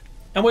stars.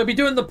 And we'll be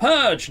doing the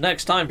Purge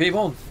next time,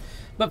 people.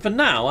 But for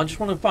now, I just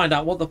want to find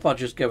out what the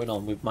fudge is going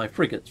on with my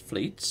frigate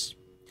fleets.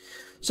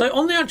 So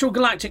on the actual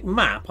galactic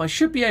map, I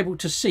should be able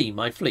to see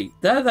my fleet.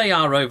 There they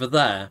are over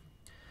there.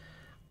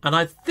 And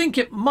I think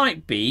it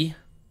might be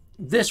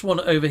this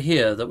one over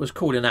here that was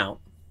calling out.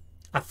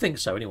 I think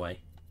so, anyway.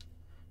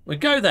 We'll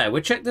go there.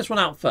 We'll check this one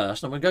out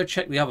first, and we'll go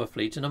check the other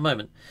fleet in a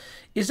moment.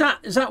 Is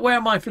that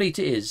where my fleet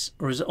is,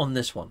 or is it on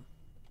this one?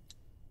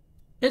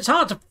 It's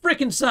hard to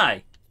frickin'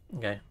 say.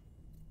 Okay.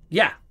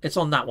 Yeah, it's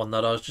on that one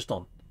that I was just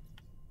on.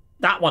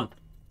 That one.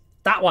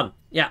 That one.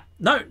 Yeah.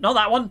 No, not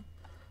that one.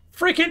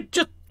 Frickin'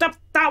 just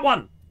that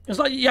one. It's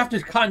like you have to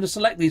kind of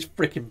select these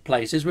frickin'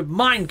 places with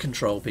mind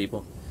control,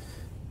 people.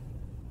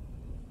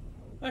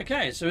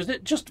 Okay, so is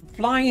it just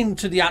flying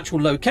to the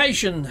actual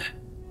location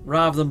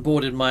rather than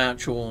boarding my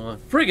actual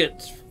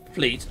frigate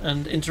fleet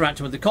and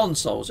interacting with the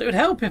consoles? It would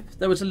help if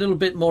there was a little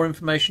bit more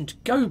information to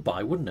go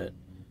by, wouldn't it?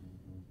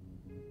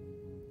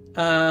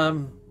 I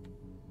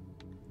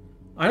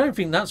don't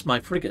think that's my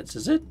frigates,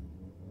 is it?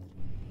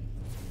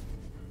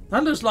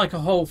 That looks like a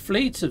whole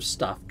fleet of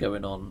stuff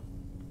going on.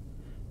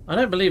 I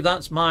don't believe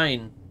that's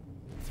mine.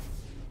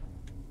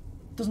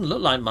 Doesn't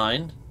look like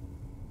mine.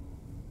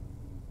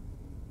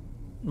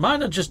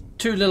 Mine are just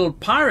two little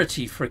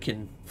piratey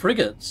frickin'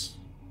 frigates.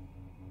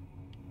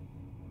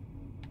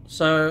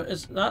 So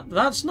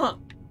that's not...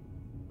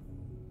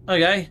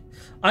 Okay.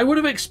 I would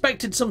have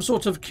expected some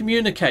sort of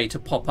communicator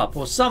pop up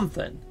or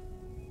something.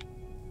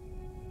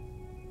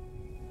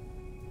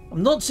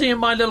 I'm not seeing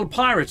my little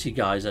piratey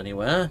guys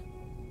anywhere.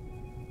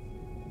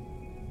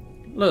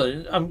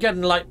 Look, I'm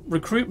getting like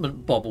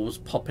recruitment bobbles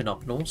popping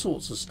up and all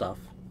sorts of stuff.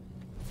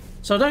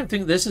 So I don't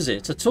think this is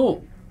it at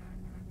all.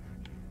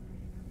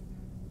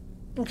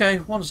 Okay,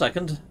 1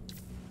 second.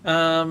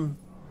 Well,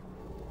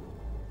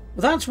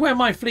 that's where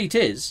my fleet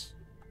is.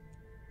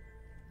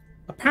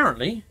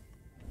 Apparently.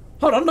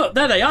 Hold on, look,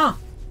 there they are.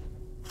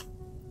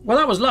 Well,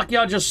 that was lucky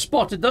I just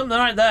spotted them. They're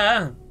right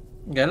there.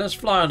 Okay, let's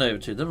fly on over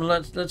to them and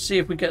let's see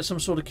if we get some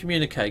sort of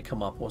communique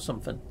come up or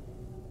something.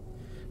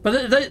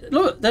 But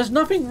look, there's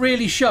nothing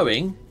really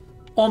showing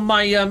on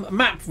my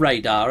map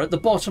radar at the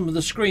bottom of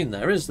the screen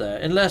there, is there?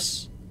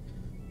 Unless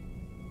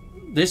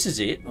this is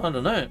it. I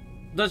don't know.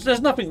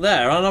 There's nothing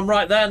there, and I'm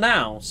right there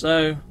now.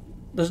 So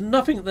there's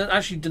nothing that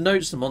actually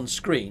denotes them on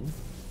screen.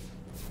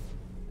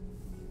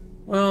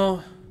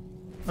 Well,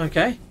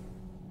 okay.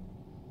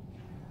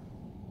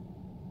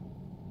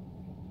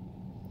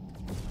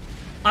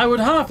 I would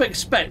half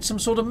expect some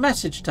sort of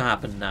message to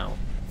happen now.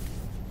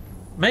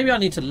 Maybe I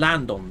need to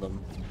land on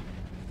them.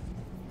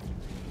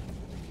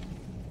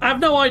 I have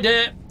no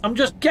idea. I'm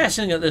just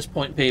guessing at this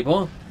point,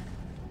 people.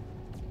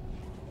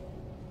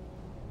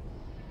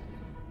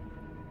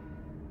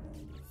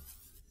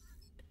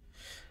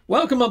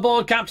 Welcome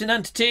aboard, Captain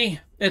Entity.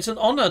 It's an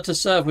honor to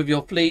serve with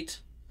your fleet.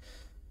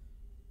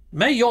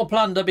 May your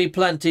plunder be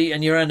plenty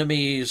and your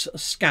enemies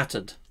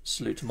scattered.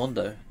 Salute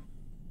Mondo.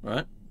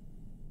 Right.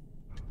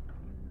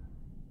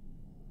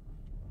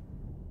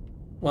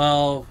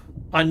 Well,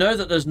 I know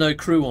that there's no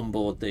crew on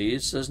board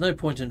these. There's no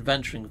point in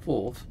venturing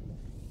forth.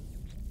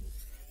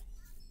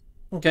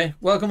 Okay,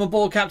 welcome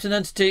aboard, Captain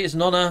Entity. It's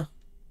an honor.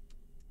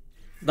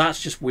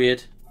 That's just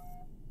weird.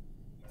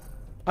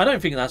 I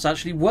don't think that's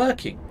actually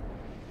working.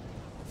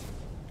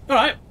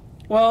 Alright,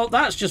 well,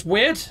 that's just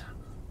weird.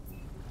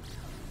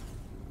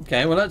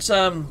 Okay, well,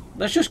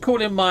 let's just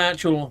call in my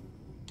actual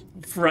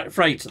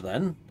freighter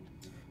then.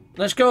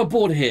 Let's go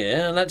aboard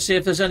here and let's see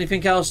if there's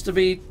anything else to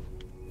be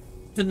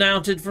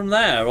denounced from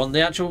there on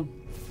the actual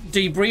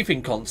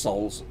debriefing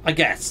consoles, I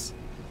guess.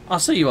 I'll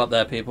see you up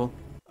there, people.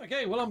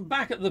 Okay, well, I'm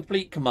back at the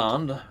fleet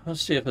command.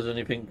 Let's see if there's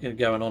anything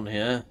going on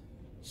here.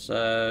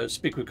 So,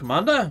 speak with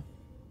Commander.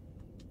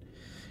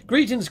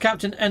 Greetings,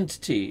 Captain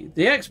Entity.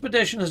 The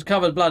expedition has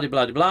covered blah blah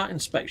blah blah.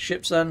 Inspect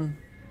ships then.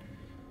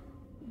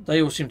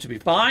 They all seem to be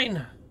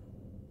fine.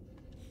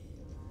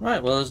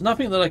 Right, well, there's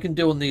nothing that I can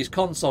do on these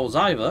consoles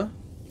either.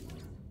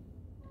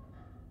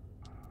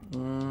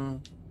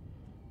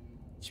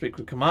 Speak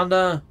with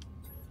Commander.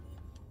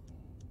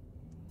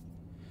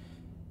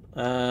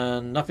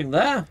 Nothing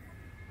there.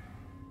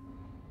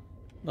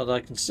 Not that I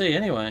can see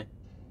anyway.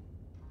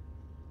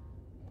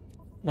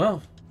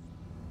 Well,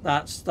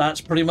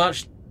 that's pretty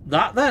much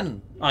that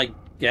then, I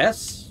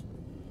guess.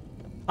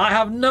 I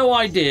have no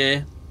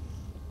idea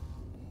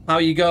how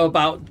you go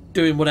about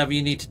doing whatever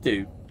you need to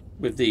do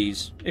with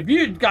these. If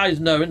you guys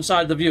know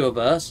inside the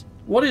viewerverse,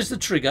 what is the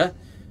trigger,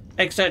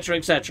 etc,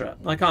 etc.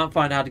 I can't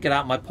find how to get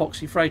out my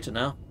poxy freighter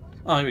now.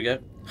 Oh, here we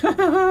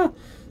go.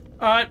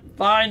 Alright,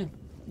 fine.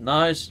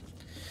 Nice.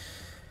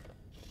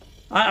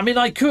 I mean,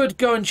 I could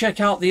go and check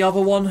out the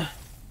other one.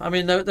 I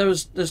mean,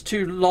 there's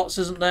two lots,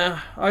 isn't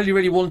there? I only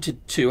really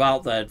wanted two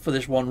out there for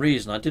this one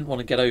reason. I didn't want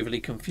to get overly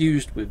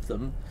confused with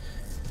them.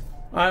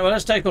 Alright, well,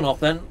 let's take on off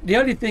then. The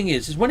only thing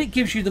is when it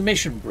gives you the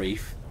mission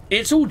brief,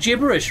 it's all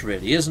gibberish,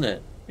 really, isn't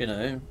it? You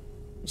know,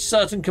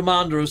 certain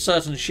commander of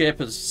certain ship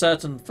has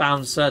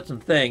found certain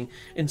thing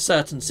in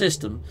certain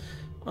system.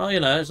 Well,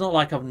 you know, it's not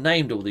like I've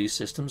named all these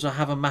systems. I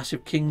have a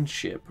massive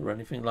kingship or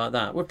anything like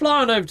that. We're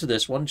flying over to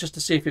this one just to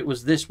see if it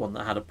was this one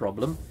that had a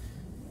problem.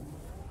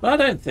 But I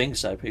don't think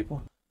so,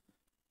 people.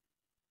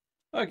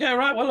 Okay,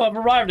 right, well, I've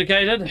arrived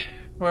located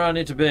where I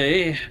need to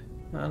be.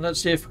 And let's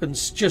see if I can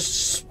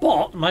just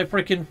spot my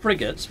freaking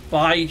frigates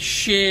by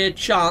sheer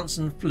chance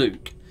and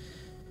fluke.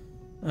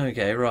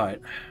 Okay,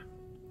 right.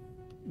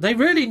 They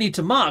really need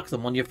to mark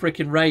them on your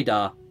freaking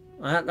radar.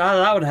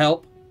 That would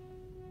help.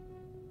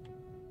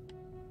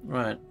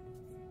 Right.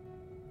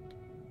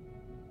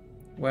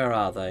 Where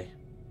are they?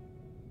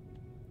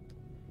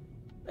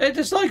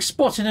 It's like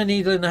spotting a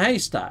needle in a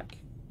haystack,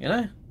 you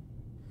know?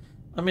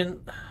 I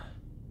mean,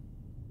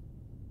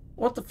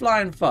 what the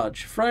flying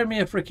fudge? Throw me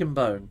a freaking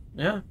bone,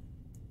 yeah?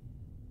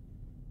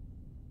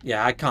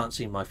 Yeah, I can't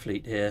see my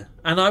fleet here.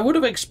 And I would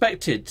have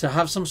expected to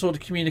have some sort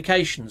of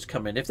communications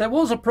come in. If there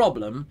was a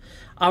problem,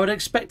 I would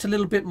expect a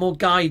little bit more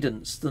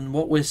guidance than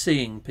what we're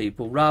seeing,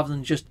 people, rather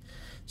than just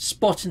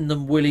spotting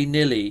them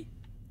willy-nilly.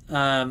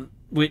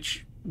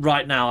 Which,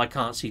 right now, I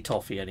can't see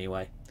Toffee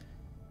anyway.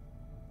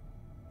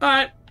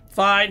 Alright,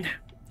 fine.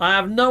 I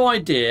have no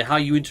idea how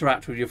you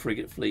interact with your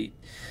frigate fleet.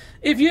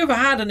 If you ever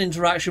had an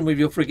interaction with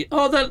your frigate...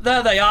 Oh,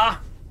 there they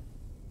are!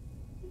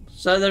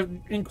 So they're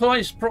in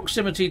close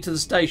proximity to the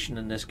station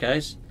in this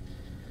case.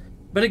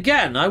 But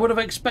again, I would have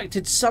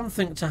expected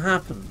something to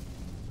happen.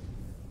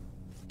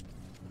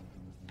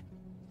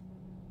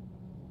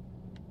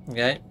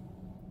 Okay.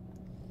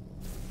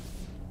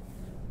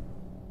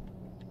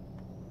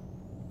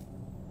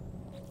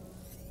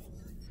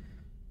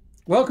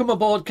 Welcome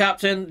aboard,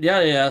 Captain.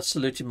 Yeah,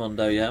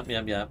 salutimundo,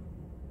 yeah.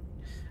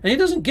 And he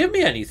doesn't give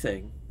me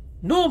anything.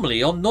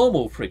 Normally, on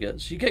normal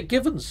frigates, you get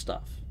given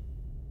stuff.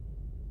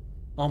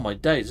 Oh my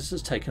days, this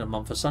has taken a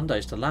month of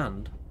Sundays to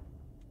land.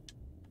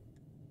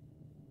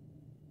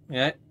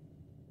 Yeah.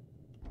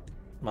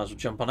 Might as well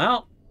jump on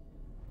out.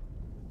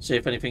 See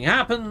if anything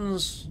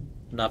happens.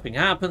 Nothing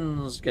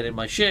happens. Get in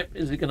my ship.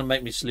 Is it going to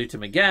make me salute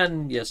him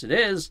again? Yes, it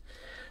is.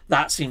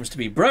 That seems to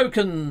be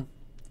broken.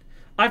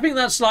 I think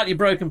that's slightly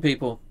broken,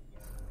 people.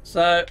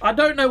 So, I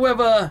don't know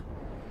whether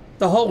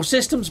the whole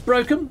system's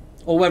broken,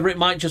 or whether it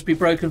might just be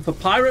broken for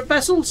pirate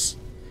vessels,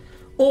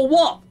 or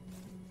what.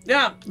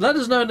 Yeah, let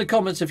us know in the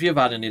comments if you've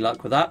had any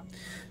luck with that.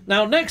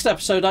 Now, next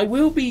episode, I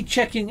will be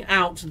checking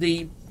out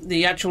the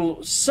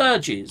actual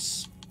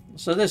surges.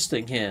 So this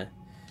thing here.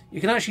 You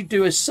can actually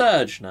do a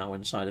surge now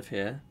inside of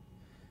here.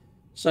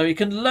 So you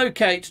can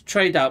locate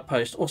trade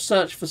outpost or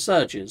search for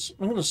surges.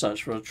 I'm going to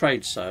search for a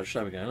trade surge.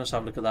 There we go. Let's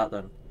have a look at that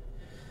then.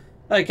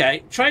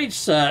 Okay, trade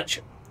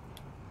search.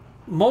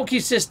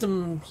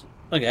 Multi-systems.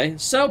 Okay,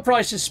 sell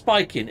prices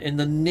spiking in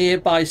the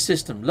nearby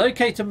system.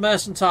 Locate a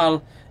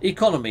mercantile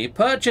economy.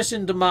 Purchase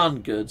in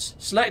demand goods.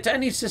 Select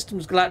any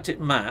system's galactic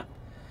map.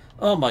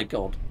 Oh my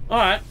god.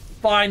 Alright,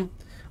 fine.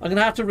 I'm going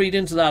to have to read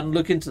into that and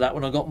look into that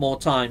when I've got more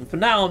time. For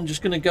now, I'm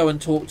just going to go and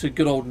talk to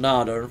good old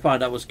Nada and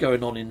find out what's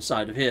going on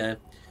inside of here.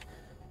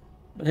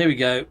 But here we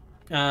go.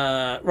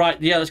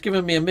 Right, yeah, it's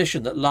given me a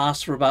mission that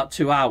lasts for about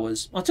 2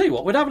 hours. I'll tell you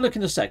what, we'll have a look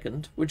in a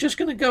second. We're just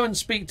going to go and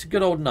speak to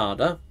good old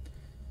Nada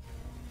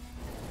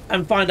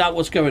and find out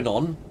what's going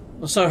on.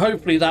 So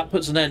hopefully that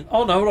puts an end.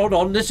 Oh no, hold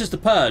on, this is the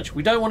purge.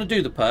 We don't want to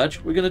do the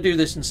purge. We're going to do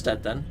this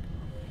instead then.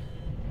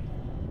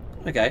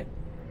 Okay.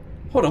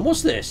 Hold on,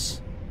 what's this?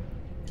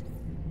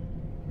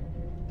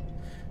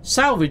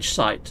 Salvage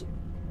site.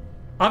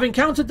 I've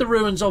encountered the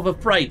ruins of a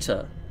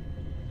freighter.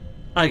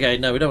 Okay,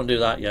 no, we don't want to do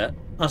that yet.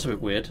 That's a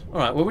bit weird.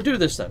 Alright, well, we'll do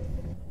this then.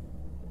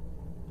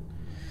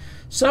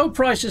 Sell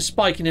prices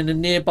spiking in a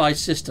nearby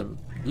system.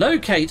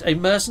 Locate a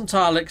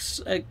mercantile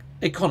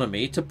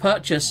economy to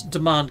purchase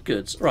demand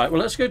goods. Right, well,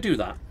 let's go do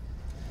that.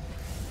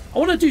 I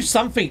want to do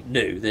something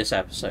new this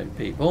episode,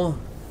 people.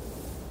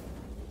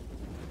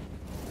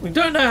 We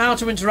don't know how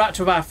to interact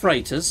with our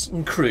freighters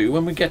and crew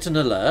when we get an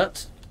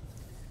alert.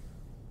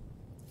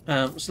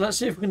 So let's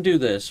see if we can do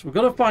this. We've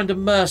got to find a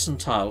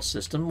mercantile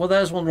system. Well,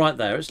 there's one right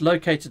there. It's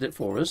located it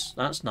for us.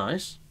 That's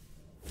nice.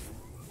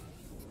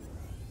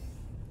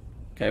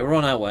 Okay, we're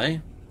on our way.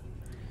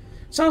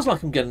 Sounds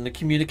like I'm getting the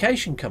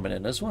communication coming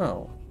in as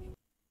well.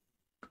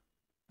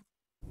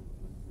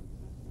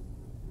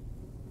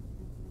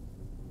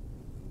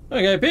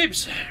 Okay,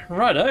 peeps.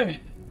 Righto.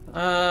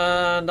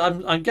 And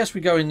I guess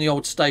we go in the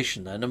old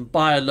station then and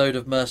buy a load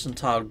of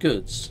mercantile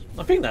goods.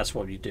 I think that's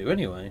what you do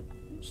anyway.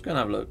 Let's go and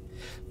have a look.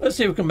 Let's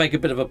see if we can make a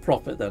bit of a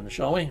profit then,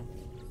 shall we?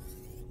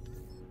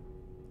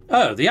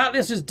 Oh, the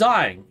Atlas is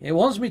dying. It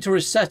wants me to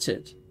reset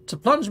it. To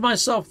plunge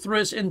myself through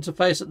its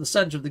interface at the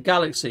centre of the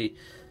galaxy.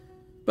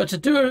 But to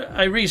do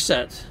a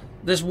reset,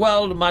 this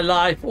world, my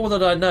life, all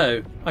that I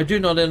know, I do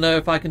not know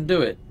if I can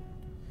do it.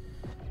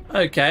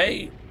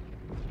 Okay.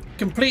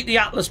 Complete the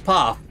Atlas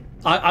path.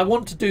 I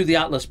want to do the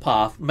Atlas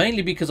path,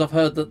 mainly because I've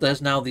heard that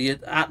there's now the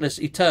Atlas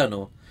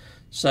Eternal.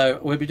 So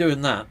we'll be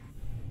doing that.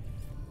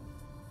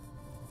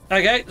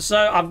 Okay, so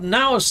I've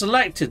now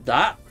selected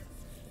that.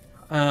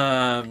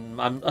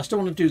 I still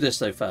want to do this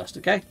though first,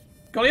 okay?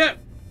 Got you.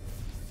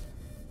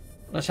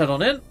 Let's head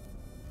on in.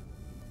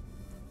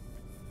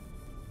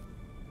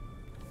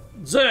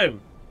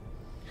 Zoom.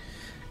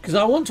 Because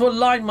I want to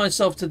align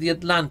myself to the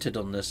Atlantid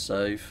on this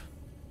save.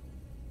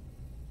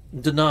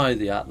 Deny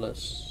the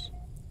Atlas.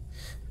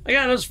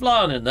 Okay, let's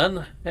fly on in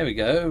then. Here we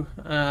go.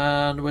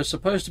 And we're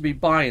supposed to be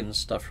buying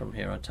stuff from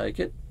here, I take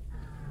it.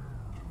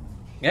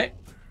 Okay.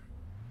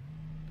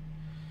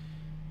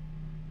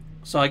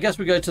 So I guess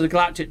we go to the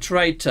Galactic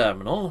Trade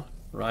Terminal.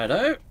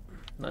 Righto.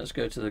 Let's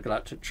go to the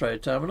Galactic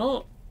Trade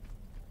Terminal.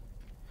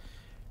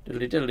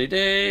 Diddly diddly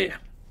dee.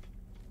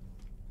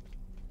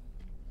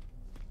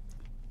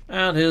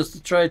 And here's the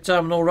trade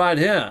terminal right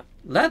here.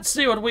 Let's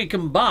see what we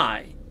can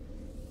buy.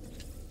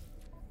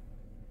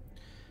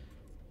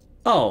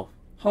 Oh,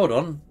 hold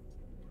on.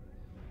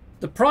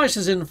 The price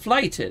is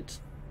inflated.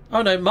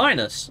 Oh no,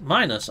 minus.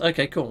 Minus.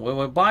 Okay, cool.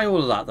 We'll buy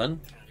all of that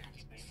then.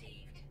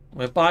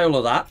 We'll buy all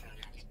of that.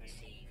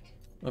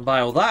 We'll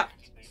buy all that.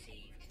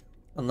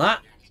 And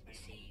that.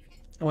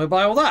 And we'll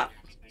buy all that.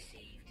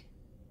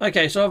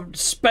 Okay, so I've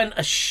spent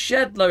a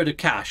shed load of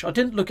cash. I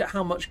didn't look at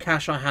how much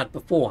cash I had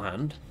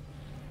beforehand.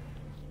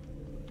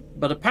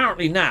 But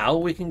apparently now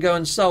we can go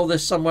and sell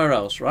this somewhere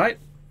else, right?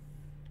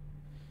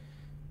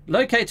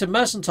 Locate a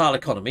mercantile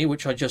economy,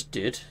 which I just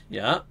did,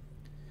 yeah.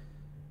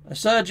 A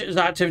surge of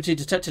activity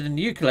detected in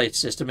the Euclid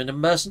system in a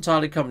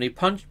mercantile economy.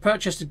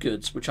 Purchase the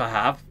goods, which I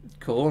have.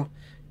 Cool.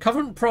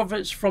 Current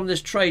profits from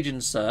this trading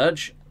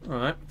surge.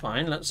 Alright,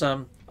 fine. Let's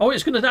oh,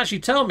 it's going to actually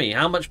tell me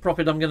how much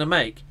profit I'm going to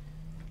make.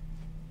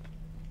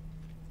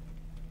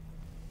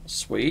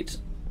 Sweet.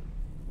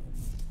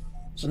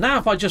 So now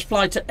if I just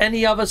fly to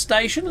any other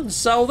station and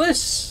sell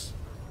this,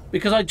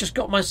 because I just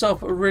got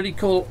myself a really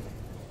cool...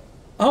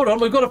 Hold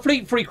on, we've got a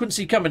fleet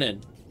frequency coming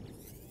in.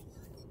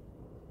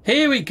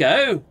 Here we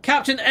go.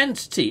 Captain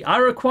Entity, I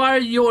require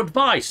your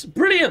advice.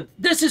 Brilliant.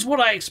 This is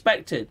what I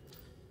expected.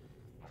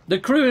 The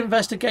crew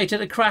investigated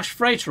a crashed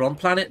freighter on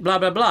planet blah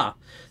blah blah.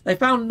 They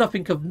found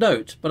nothing of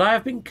note, but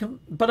I've been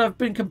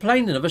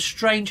complaining of a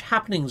strange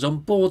happenings on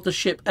board the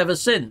ship ever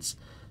since.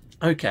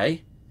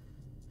 Okay.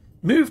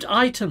 Moved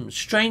items,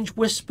 strange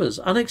whispers,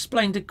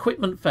 unexplained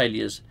equipment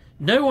failures.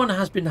 No one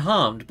has been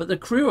harmed, but the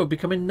crew are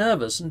becoming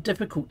nervous and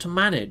difficult to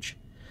manage.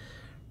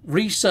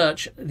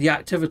 Research the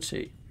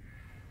activity.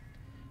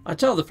 I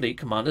tell the fleet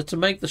commander to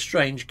make the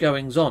strange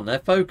goings-on their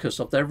focus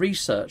of their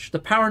research. The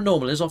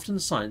paranormal is often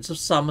signs of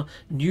some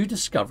new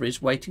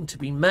discoveries waiting to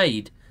be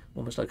made.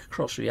 Almost like a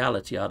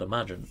cross-reality, I'd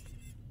imagine.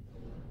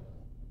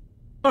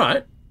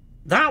 Alright,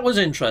 that was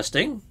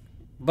interesting,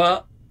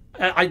 but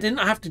I didn't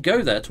have to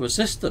go there to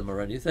assist them or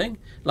anything.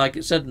 Like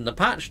it said in the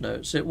patch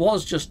notes, it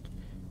was just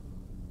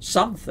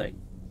something.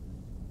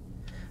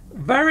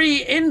 Very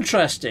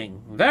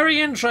interesting.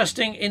 Very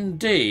interesting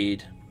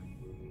indeed.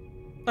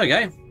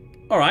 Okay.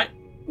 Alright.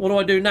 What do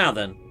I do now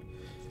then?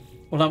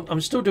 Well,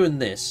 I'm still doing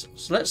this.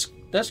 So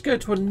let's go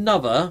to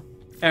another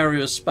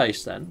area of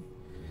space then.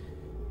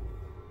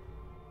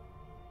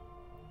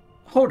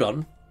 Hold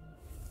on.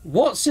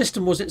 What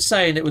system was it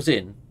saying it was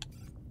in?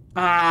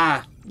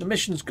 Ah, the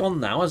mission's gone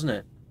now, hasn't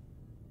it?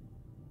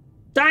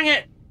 Dang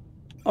it!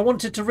 I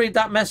wanted to read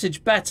that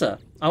message better.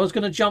 I was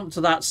going to jump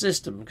to that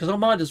system, because I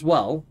might as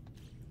well.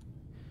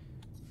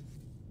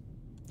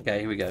 Okay,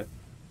 here we go.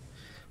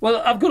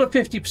 Well, I've got a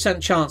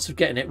 50% chance of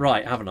getting it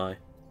right, haven't I?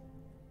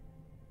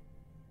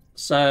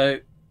 So,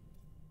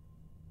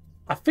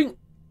 I think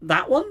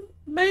that one,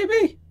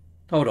 maybe?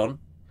 Hold on.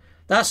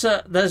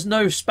 There's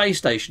no space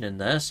station in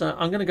there, so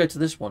I'm going to go to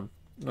this one.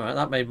 Alright,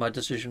 that made my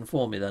decision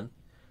for me then.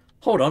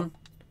 Hold on.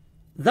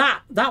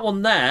 That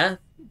one there,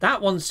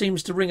 that one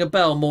seems to ring a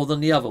bell more than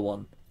the other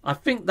one. I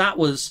think that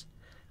was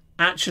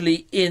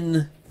actually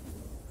in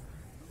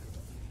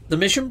the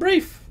mission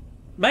brief?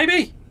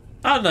 Maybe?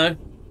 I don't know.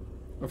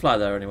 We'll fly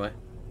there anyway.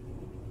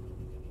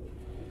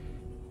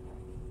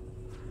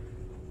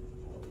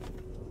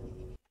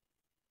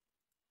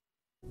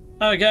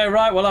 Okay,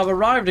 right, well I've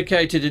arrived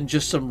located in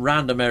just some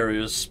random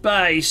area of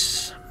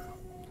space.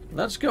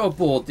 Let's go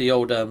aboard the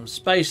old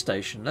space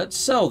station. Let's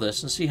sell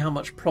this and see how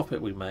much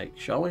profit we make,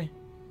 shall we?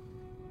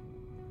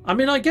 I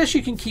mean, I guess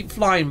you can keep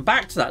flying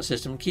back to that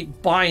system,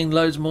 keep buying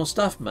loads more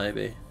stuff,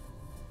 maybe.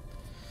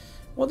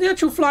 What the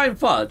actual flying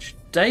fudge?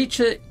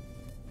 Data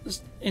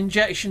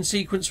injection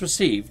sequence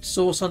received,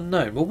 source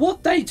unknown. Well,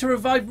 what data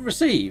have I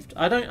received?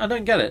 I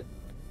don't get it.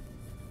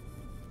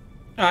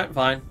 Alright,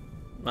 fine.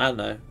 I don't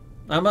know.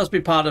 That must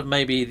be part of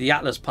maybe the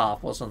Atlas path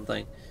or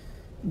something.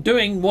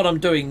 Doing what I'm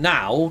doing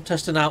now,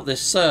 testing out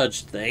this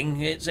surge thing,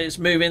 it's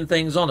moving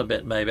things on a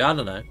bit, maybe. I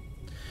don't know.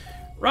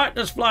 Right,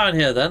 let's fly in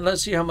here then.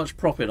 Let's see how much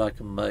profit I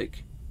can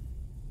make.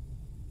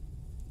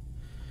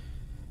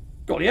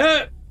 Got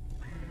you.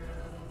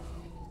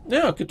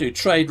 Yeah, I could do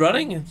trade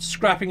running,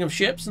 scrapping of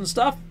ships and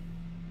stuff.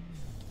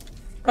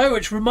 Oh,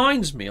 which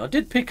reminds me, I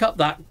did pick up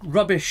that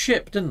rubbish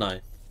ship, didn't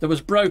I? That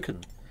was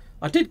broken.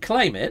 I did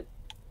claim it.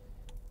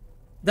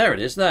 There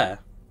it is, there.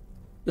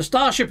 The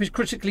starship is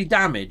critically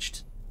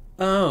damaged.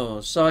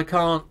 Oh, so I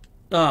can't...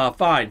 Ah,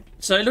 fine.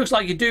 So it looks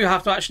like you do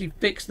have to actually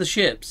fix the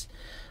ships.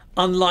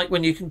 Unlike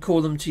when you can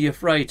call them to your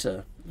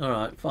freighter.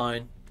 Alright,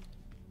 fine.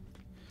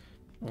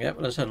 Yep,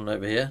 let's head on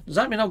over here. Does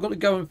that mean I've got to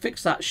go and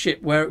fix that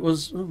ship where it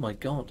was... Oh my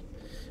god.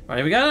 Right,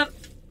 here we go then.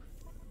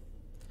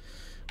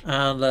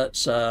 And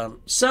let's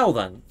sell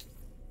then.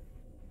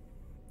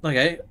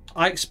 Okay,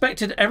 I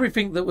expected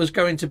everything that was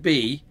going to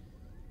be...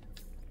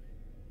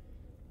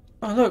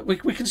 Oh look,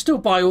 we can still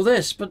buy all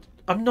this, but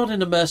I'm not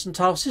in a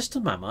mercantile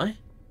system, am I?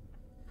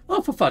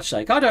 Oh, for fudge's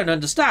sake, I don't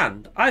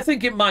understand. I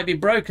think it might be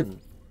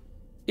broken.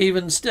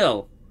 Even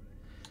still.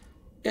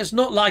 It's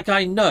not like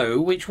I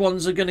know which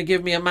ones are going to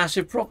give me a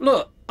massive profit.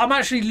 Look, I'm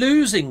actually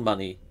losing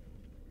money.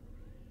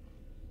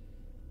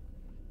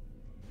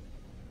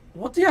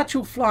 What the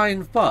actual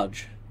flying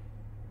fudge?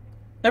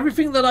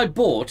 Everything that I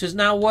bought is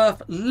now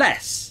worth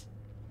less.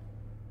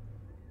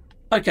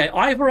 Okay,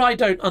 either I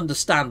don't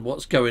understand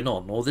what's going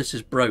on, or this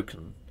is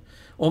broken.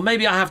 Or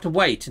maybe I have to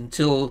wait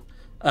until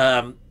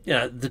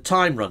the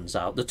time runs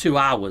out, the 2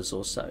 hours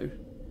or so.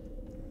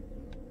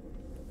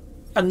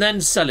 And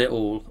then sell it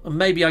all, and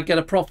maybe I get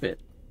a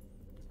profit.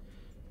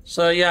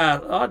 So yeah,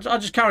 I'll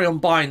just carry on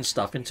buying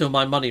stuff until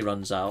my money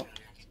runs out.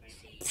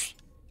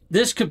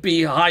 This could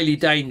be highly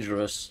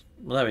dangerous.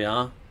 Well, there we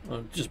are.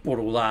 I just bought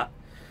all that.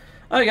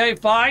 Okay,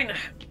 fine.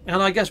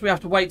 And I guess we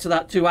have to wait till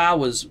that 2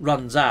 hours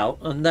runs out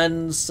and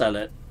then sell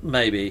it,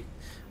 maybe.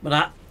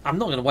 But I'm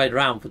not going to wait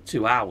around for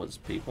 2 hours,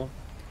 people.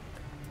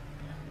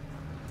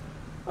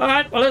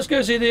 Alright, well, let's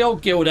go see the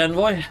old guild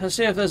envoy. Let's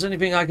see if there's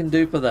anything I can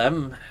do for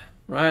them.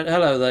 Right,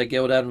 hello there,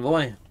 guild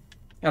envoy.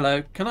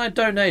 Hello, can I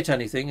donate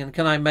anything and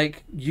can I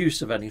make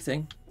use of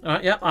anything?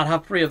 Alright, yep, I'll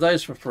have 3 of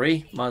those for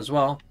free. Might as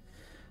well.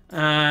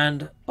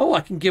 And, oh,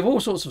 I can give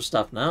all sorts of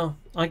stuff now.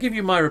 I give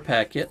you my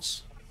repair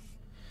kits.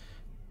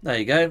 There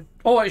you go.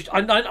 Oh,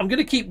 I'm going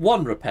to keep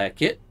 1 repair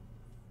kit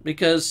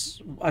because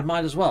I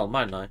might as well,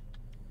 mightn't I?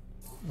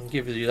 I'll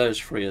give you those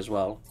free as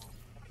well.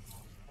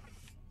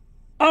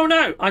 Oh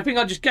no! I think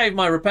I just gave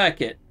my repair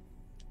kit.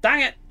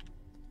 Dang it!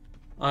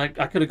 I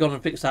could have gone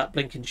and fixed that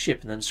blinking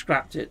ship and then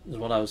scrapped it, is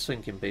what I was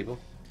thinking, people.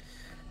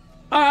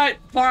 Alright,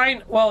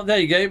 fine. Well, there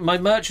you go. My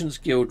Merchants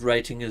Guild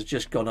rating has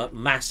just gone up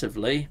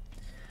massively.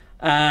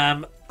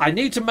 I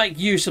need to make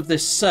use of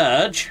this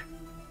surge.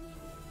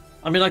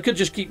 I mean, I could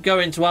just keep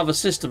going to other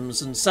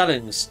systems and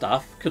selling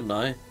stuff, couldn't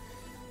I?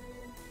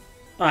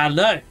 I don't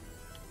know.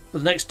 For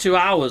the next 2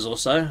 hours or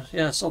so.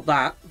 Yeah, sod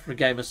that for a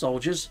game of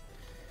soldiers.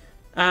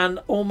 And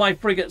all my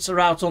frigates are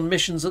out on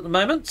missions at the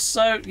moment.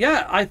 So,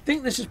 yeah, I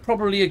think this is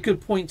probably a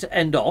good point to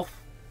end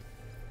off.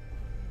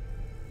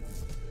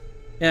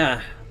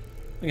 Yeah.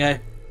 Okay.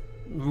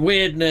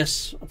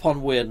 Weirdness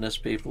upon weirdness,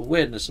 people.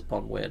 Weirdness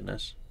upon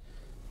weirdness.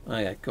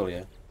 Okay, cool,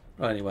 yeah.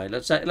 Right, anyway,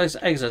 let's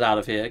exit out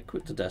of here.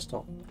 Quit the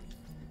desktop.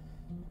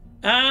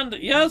 And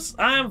yes,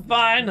 I am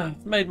fine.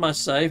 I've made my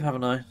save,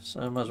 haven't I?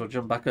 So I might as well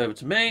jump back over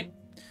to me.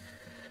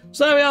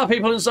 So there we are,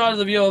 people inside of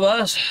the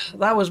viewerverse.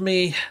 That was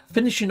me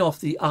finishing off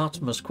the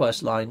Artemis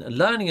quest line,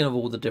 learning of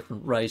all the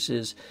different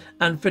races,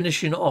 and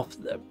finishing off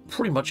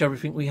pretty much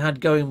everything we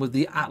had going with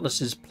the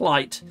Atlas's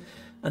plight.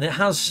 And it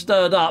has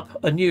stirred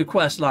up a new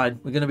quest line.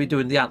 We're going to be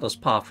doing the Atlas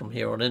path from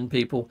here on in,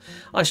 people.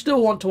 I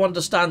still want to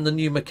understand the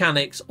new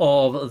mechanics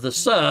of the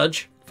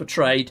Surge for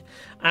trade,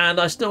 and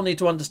I still need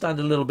to understand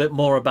a little bit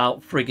more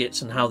about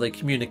frigates and how they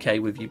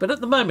communicate with you. But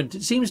at the moment,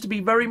 it seems to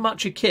be very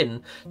much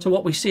akin to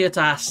what we see at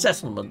our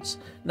settlements.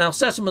 Now,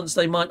 settlements,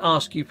 they might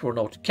ask you for an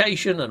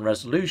altercation and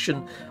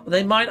resolution, or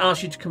they might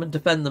ask you to come and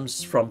defend them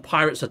from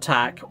pirates'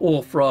 attack,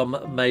 or from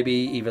maybe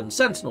even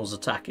sentinels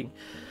attacking.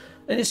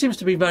 And it seems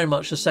to be very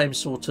much the same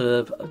sort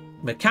of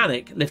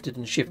mechanic lifted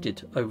and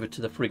shifted over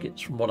to the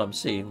frigates from what I'm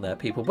seeing there,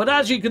 people. But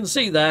as you can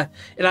see there,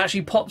 it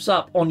actually pops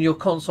up on your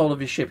console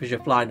of your ship as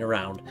you're flying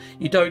around.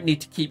 You don't need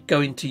to keep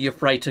going to your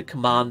freighter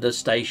commander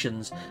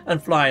stations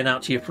and flying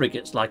out to your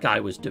frigates like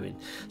I was doing.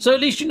 So at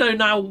least you know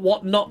now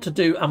what not to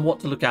do and what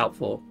to look out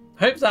for.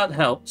 Hope that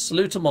helped.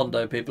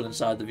 Salutamondo, people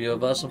inside the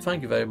viewerverse, and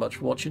thank you very much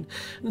for watching.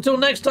 Until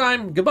next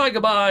time, goodbye,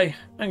 goodbye,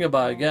 and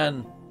goodbye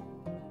again.